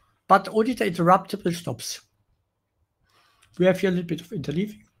 But only the interruptible stops. We have here a little bit of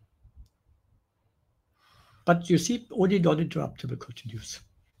interleaving. But you see, only non-interruptible continues.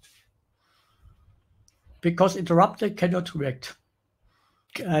 Because interrupted cannot react.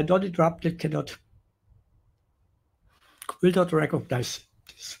 Non-interrupted will not recognize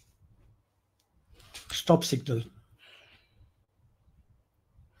this stop signal.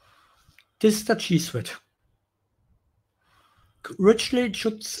 This is the jthread. Originally, it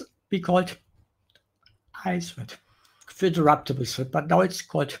should be called iThread for interruptible thread, but now it's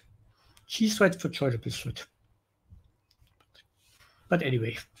called jthread for joinable thread. But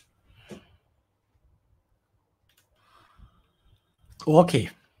anyway. Okay.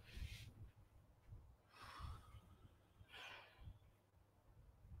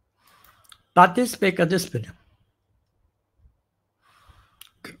 But this mechanism.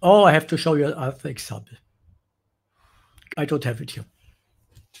 Oh, I have to show you another example. I don't have it here.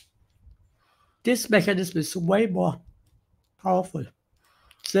 This mechanism is way more powerful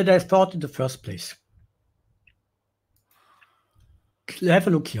than I thought in the first place. Have a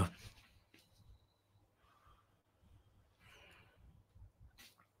look here.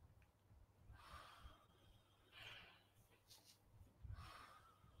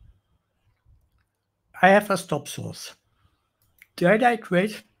 I have a stop source. Then I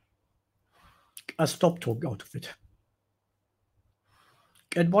create a stop token out of it.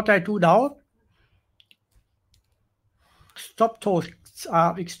 And what I do now, stop tokens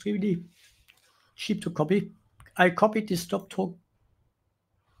are extremely cheap to copy. I copy this stop token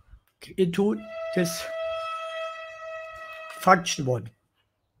into this function 1.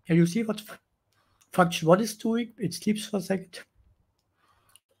 And you see what function 1 is doing? It sleeps for a second.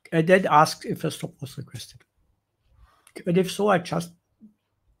 And then asks if a stop was requested. And if so, I just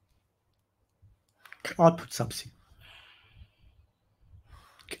output something.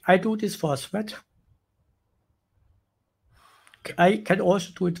 I do this for a thread. I can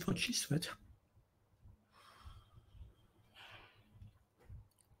also do it for jthread.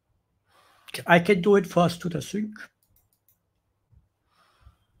 I can do it for us to the sync.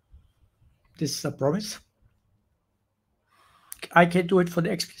 This is a promise. I can do it for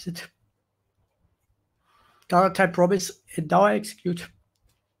the explicit data type promise, and now I execute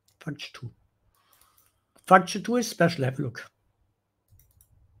function 2. Function 2 is special. Have a look.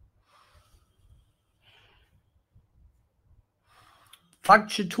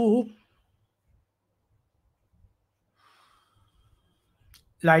 Function 2,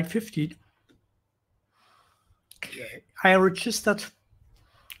 line 15, I registered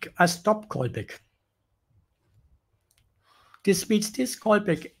a stop callback. This means this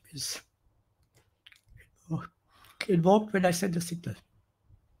callback is invoked when I send a signal.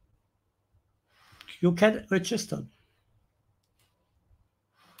 You can register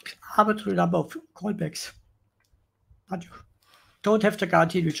arbitrary number of callbacks, but you don't have to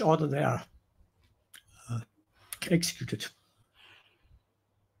guarantee in which order they are executed.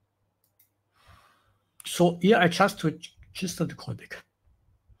 So here I just register the callback,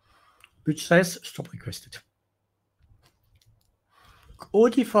 which says stop requested.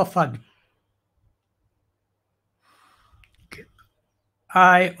 Only for fun.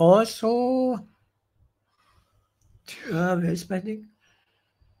 I also, where is my thing?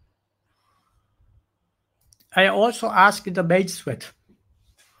 I also ask in the main thread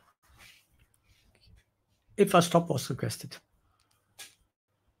if a stop was requested.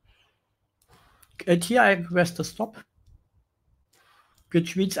 And here I request a stop,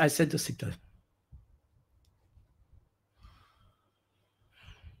 which means I send a signal.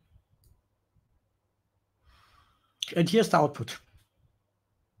 And here's the output.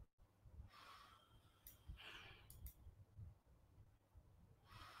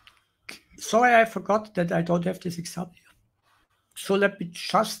 Sorry, I forgot that I don't have this example here. So let me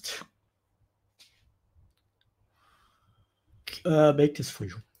just make this for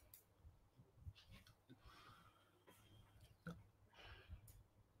you.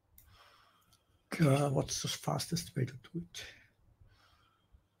 What's the fastest way to do it?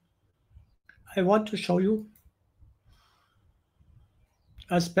 I want to show you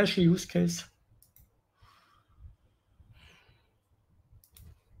a special use case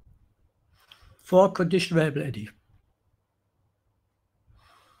for condition variable any.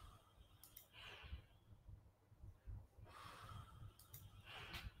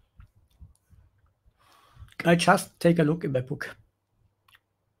 I just take a look in my book.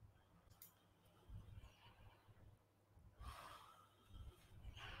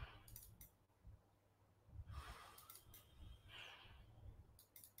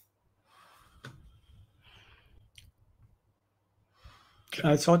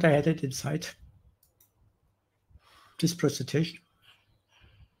 I thought I had it inside this presentation,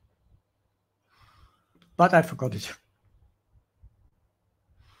 but I forgot it.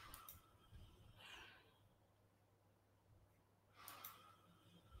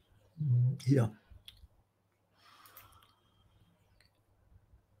 Here.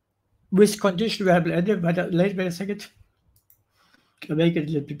 With condition variable any, wait a second. I'll make it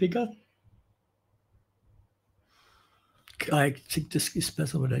a little bit bigger. I think this is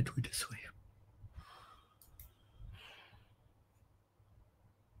better when I do it this way.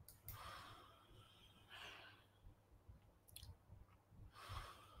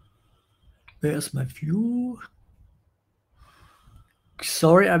 Where's my view?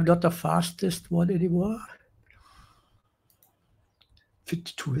 Sorry, I'm not the fastest one anymore.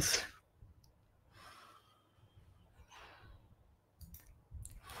 52 is.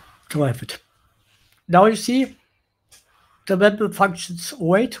 So I have it. Now you see the method functions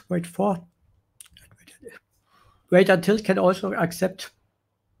wait for, wait until can also accept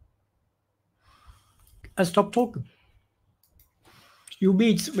a stop token. You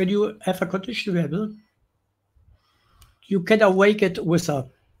mean when you have a condition variable, you can awake it with a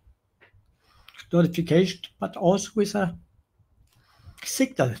notification, but also with a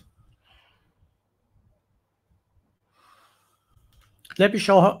signal. Let me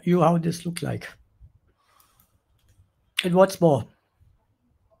show you how this looks like. And what's more,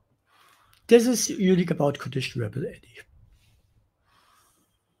 this is unique about condition variable any.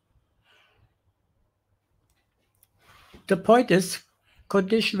 The point is,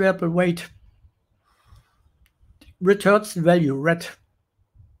 condition variable wait returns the value red.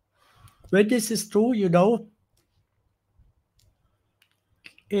 When this is true, you know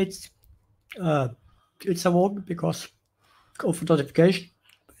it's awoken because of notification.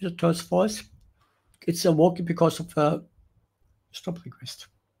 It turns false. It's awoken because of a stop request.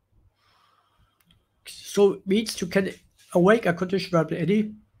 So it means you can awake a condition variable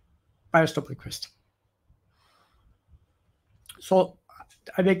any by a stop request. So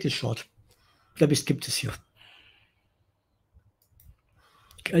I make this short. Let me skip this here.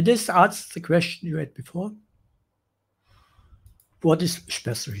 And this answers the question you had before. What is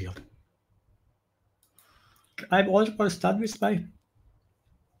special here? I'm almost done with my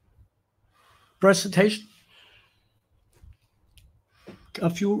presentation. A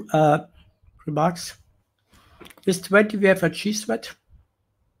few remarks. With 20, we have a jthread.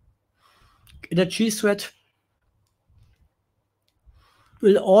 In a jthread,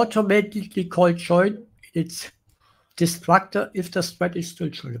 will automatically call join its destructor if the thread is still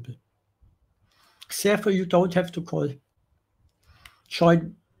joinable. Therefore, you don't have to call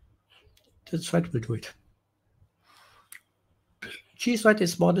join. The thread will do it. Jthread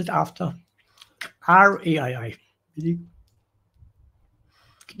is modeled after RAII.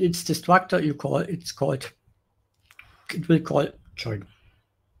 Its destructor it will call join.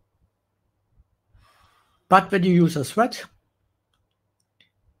 But when you use a thread,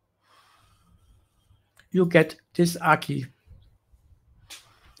 you get this ARCHI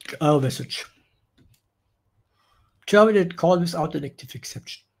error message. Terminate call without an active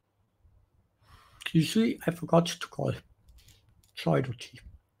exception. You see, I forgot to call join.t.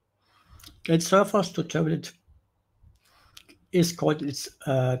 And servers to terminate it is called its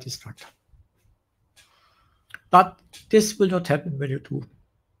destructor. But this will not happen when you do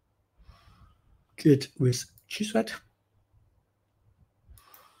it with jthread,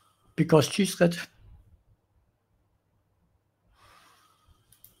 because jthread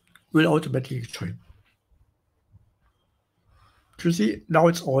will automatically join. You see, now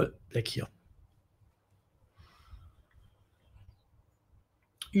it's all like here.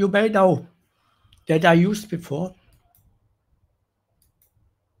 You may know that I used before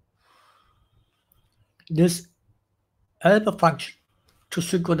this helper function to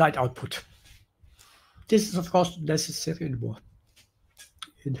synchronize output. This is, of course, not necessary anymore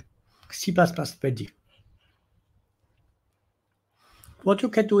in C++20. What you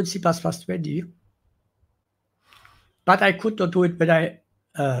can do in C++20, but I could not do it when I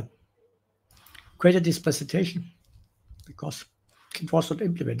created this presentation because it was not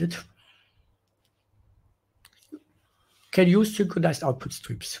implemented, can use synchronized output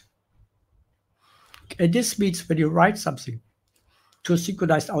streams. And this means when you write something to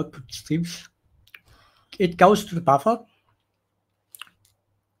synchronized output streams, it goes to the buffer,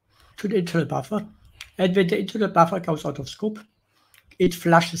 to the internal buffer, and when the internal buffer goes out of scope, it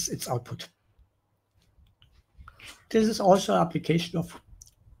flushes its output. This is also an application of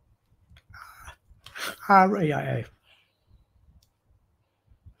RAI,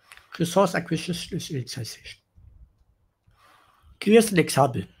 resource acquisition initialization. Here's an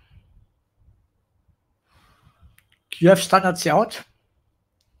example. You have standard cout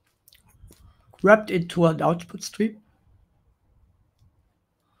wrapped into an output stream,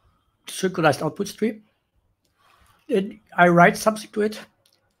 synchronized output stream. Then I write something to it.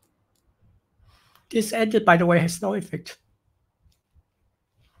 This ended, by the way, has no effect.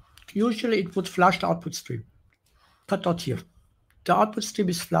 Usually it would flush the output stream, but not here. The output stream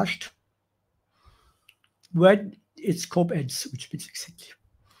is flushed when its scope ends, which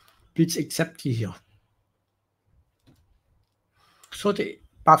means exactly here. So the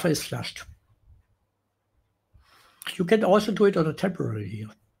buffer is flushed. You can also do it on a temporary here.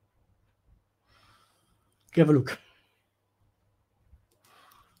 Have a look.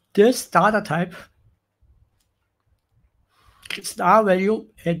 This data type is an R value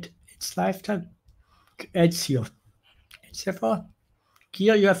and its lifetime ends here. And therefore,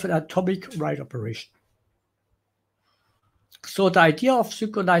 here you have an atomic write operation. So the idea of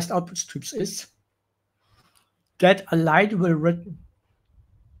synchronized output streams is that a line will written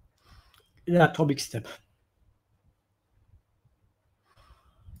in an atomic step.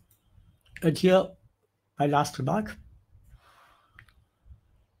 And here, my last remark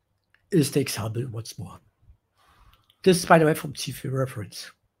is the example once more. This is, by the way, from CV reference.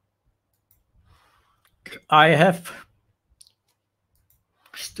 I have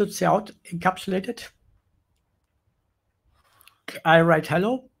stood cout encapsulated. I write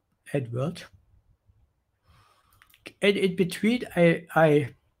hello and world. And in between,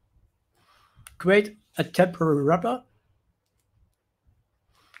 I create a temporary wrapper.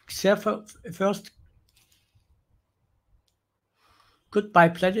 Therefore, first, goodbye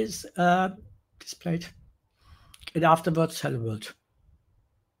planet is displayed, and afterwards, hello world.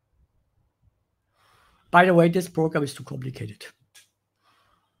 By the way, this program is too complicated.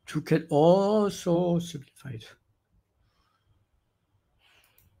 You can also simplify it.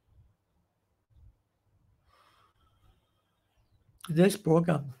 This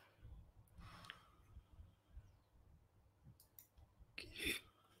program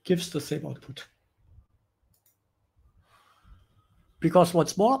gives the same output. Because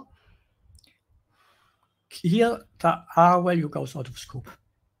once more, here the R value goes out of scope.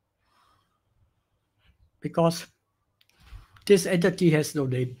 Because this entity has no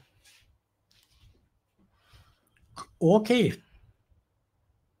name. Okay.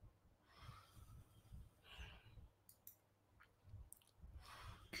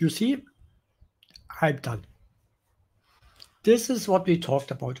 You see, I'm done. This is what we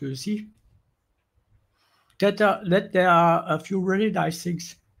talked about, you see. That there are a few really nice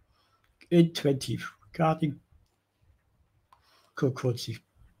things in 20 regarding concurrency.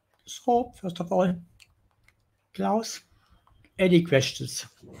 So, first of all, Klaus, any questions?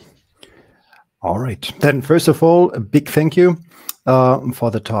 All right. Then, first of all, a big thank you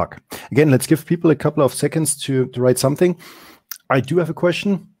for the talk. Again, let's give people a couple of seconds to write something. I do have a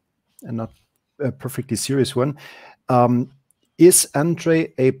question, and not a perfectly serious one. Is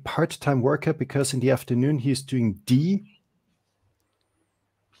Andre a part-time worker because in the afternoon he's doing D?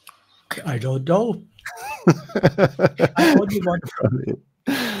 I don't know. I only want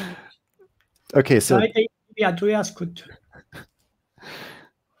Okay, so maybe Andreas could.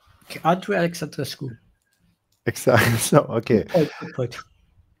 Andrew Alexandrescu. Exactly. So, okay. Good point.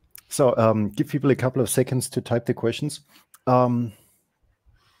 So give people a couple of seconds to type the questions. And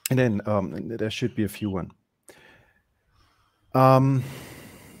then there should be a few one.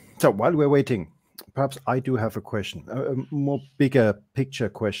 So while we're waiting, perhaps I do have a question, a more bigger picture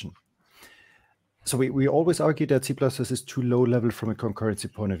question. So we always argue that C++ is too low level from a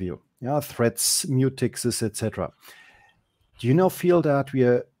concurrency point of view. Yeah, threads, mutexes, etc. Do you now feel that we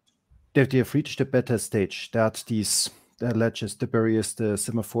have reached a better stage, that the latches, the barriers, the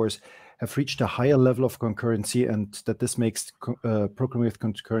semaphores have reached a higher level of concurrency, and that this makes programming with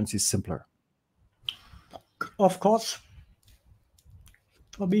concurrency simpler? Of course.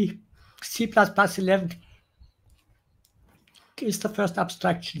 For me, C++ 11 is the first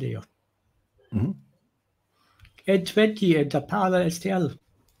abstraction layer. Mm-hmm. And 20 and the parallel STL,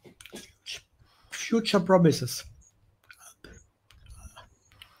 future promises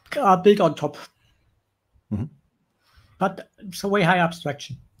are built on top. Mm-hmm. But it's a way high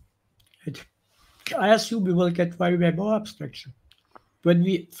abstraction. And I assume we will get very, very more abstraction when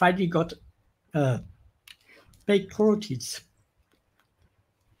we finally got baked coroutines,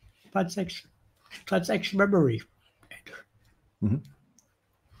 transaction memory, mm-hmm.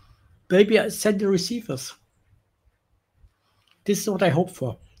 maybe send the receivers. This is what I hope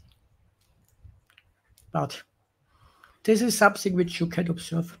for. But this is something which you can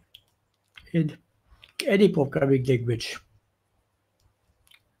observe in any programming language.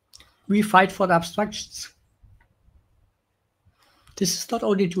 We fight for the abstractions. This is not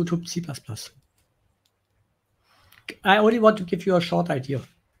only due to C++. I only want to give you a short idea.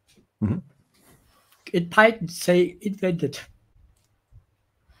 Mm-hmm. In Python, they invented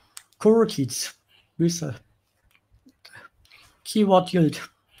coroutines with a keyword yield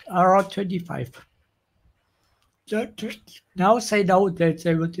around 25. Now they know that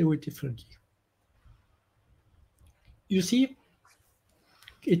they will do it differently. You see,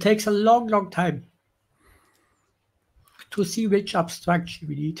 it takes a long, long time to see which abstraction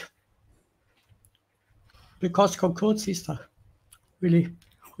we need, because concurrency is the really,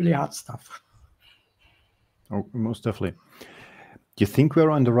 really hard stuff. Oh, most definitely. Do you think we're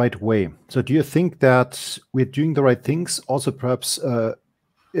on the right way? So do you think that we're doing the right things, also perhaps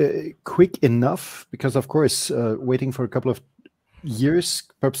quick enough? Because of course, waiting for a couple of years,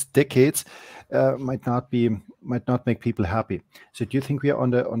 perhaps decades, might not make people happy. So do you think we are on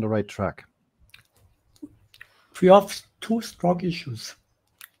the right track? We have two strong issues,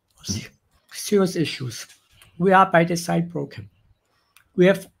 serious issues. We are by design broken. We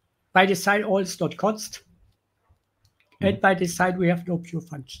have by design all is not const, and by design we have no pure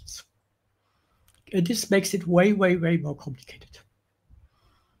functions. And this makes it way, way, way more complicated.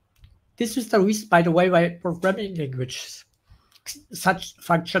 This is the reason, by the way, why programming languages, such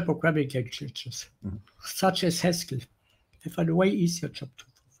functional programming languages, such as Haskell, have a way easier job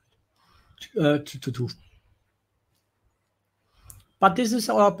to do. But this is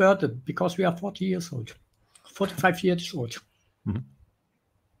our burden, because we are 40 years old, 45 years old. Mm-hmm.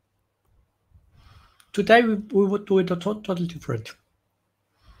 Today we would do it totally different.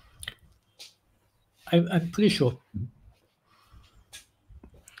 I'm pretty sure.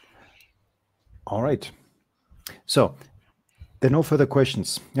 All right. So there are no further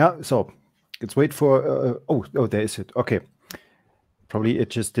questions. Yeah. So let's wait for. Oh, there is it. Okay. Probably it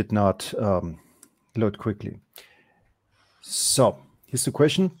just did not load quickly. So here's the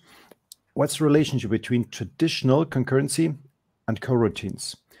question: what's the relationship between traditional concurrency and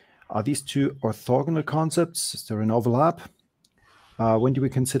coroutines? Are these two orthogonal concepts? Is there an overlap? When do we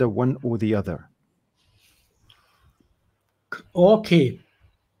consider one or the other? Okay.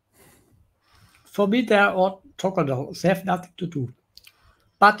 For me, they are orthogonal. They have nothing to do.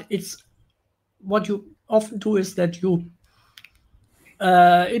 But it's what you often do is that you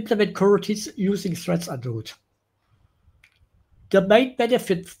implement coroutines using threads under root. The main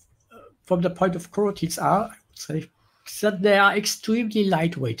benefit from the point of coroutines are, I would say, that they are extremely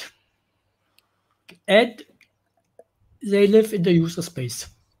lightweight. And they live in the user space.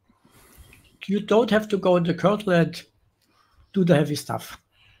 You don't have to go in the kernel and do the heavy stuff.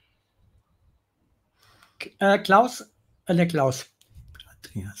 Andreas,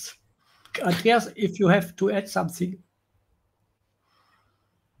 if you have to add something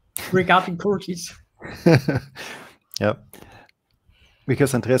regarding coroutines. Yeah,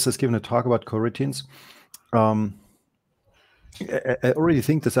 because Andreas has given a talk about coroutines. I already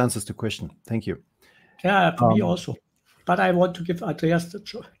think this answers the question. Thank you. Yeah, for me also. But I want to give Andreas the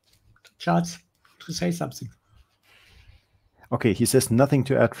chance to say something. Okay, he says nothing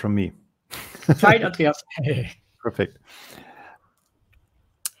to add from me. Fine, Andreas. Perfect.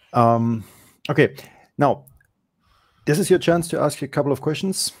 Okay, now this is your chance to ask a couple of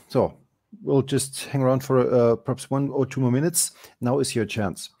questions. So we'll just hang around for perhaps 1 or 2 more minutes. Now is your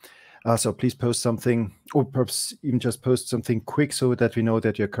chance. So please post something, or perhaps even just post something quick so that we know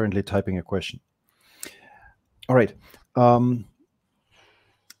that you're currently typing a question. All right.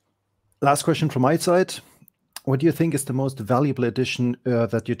 Last question from my side. What do you think is the most valuable addition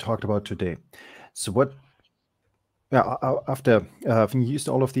that you talked about today? So what, after having used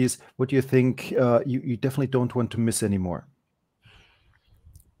all of these, what do you think you definitely don't want to miss anymore?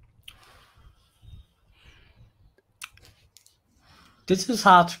 This is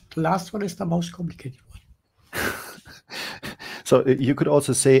hard. The last one is the most complicated one. So you could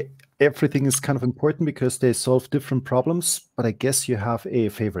also say everything is kind of important because they solve different problems, but I guess you have a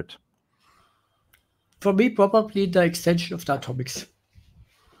favorite. For me, probably the extension of the atomics.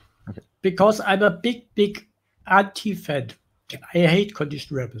 Okay. Because I'm a big anti-fan. I hate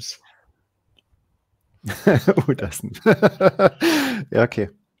condition variables. Who doesn't? Yeah, okay.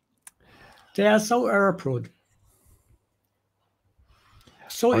 They are so error prone.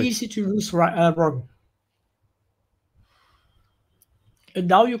 So easy to use wrong. And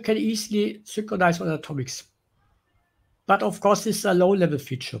now you can easily synchronize on atomics. But of course, this is a low-level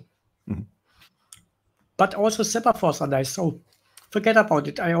feature. Mm-hmm. But also semaphores are nice. So forget about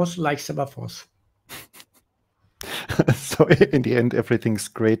it. I also like semaphores. So in the end, everything's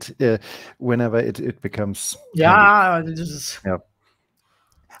great whenever it becomes. Yeah, this is. Yeah.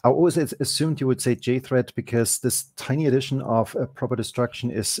 I always assumed you would say jthread because this tiny addition of proper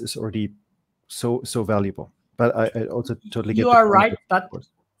destruction is already so valuable. But I also totally get. You are right, but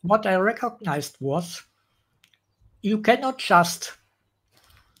what I recognized was you cannot just,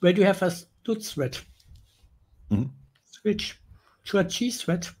 when you have a thread, switch to a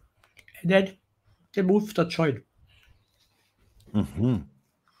jthread and then remove the join.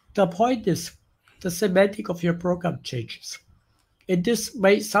 The point is the semantic of your program changes. And this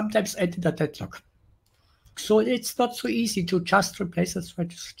may sometimes end in a deadlock. So it's not so easy to just replace a thread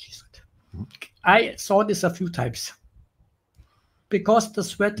with a jthread. I saw this a few times. Because the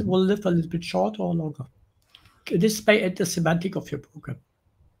thread will live a little bit shorter or longer. This may end the semantic of your program.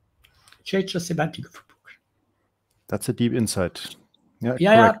 Change the semantic of your program. That's a deep insight. Yeah,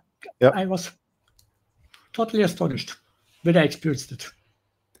 yeah. I was totally astonished when I experienced it.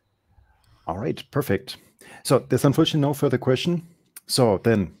 All right, perfect. So there's unfortunately no further question. So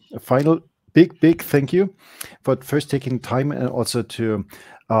then a final big thank you for first taking time and also to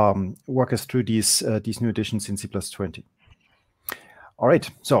walk us through these new additions in C+20. All right,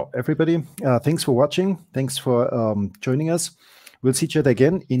 so everybody, thanks for watching. Thanks for joining us. We'll see each other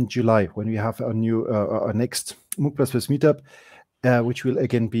again in July when we have our new our next MOOC++ meetup, which will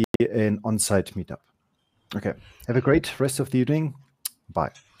again be an on-site meetup. Okay, have a great rest of the evening.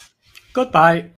 Bye. Goodbye.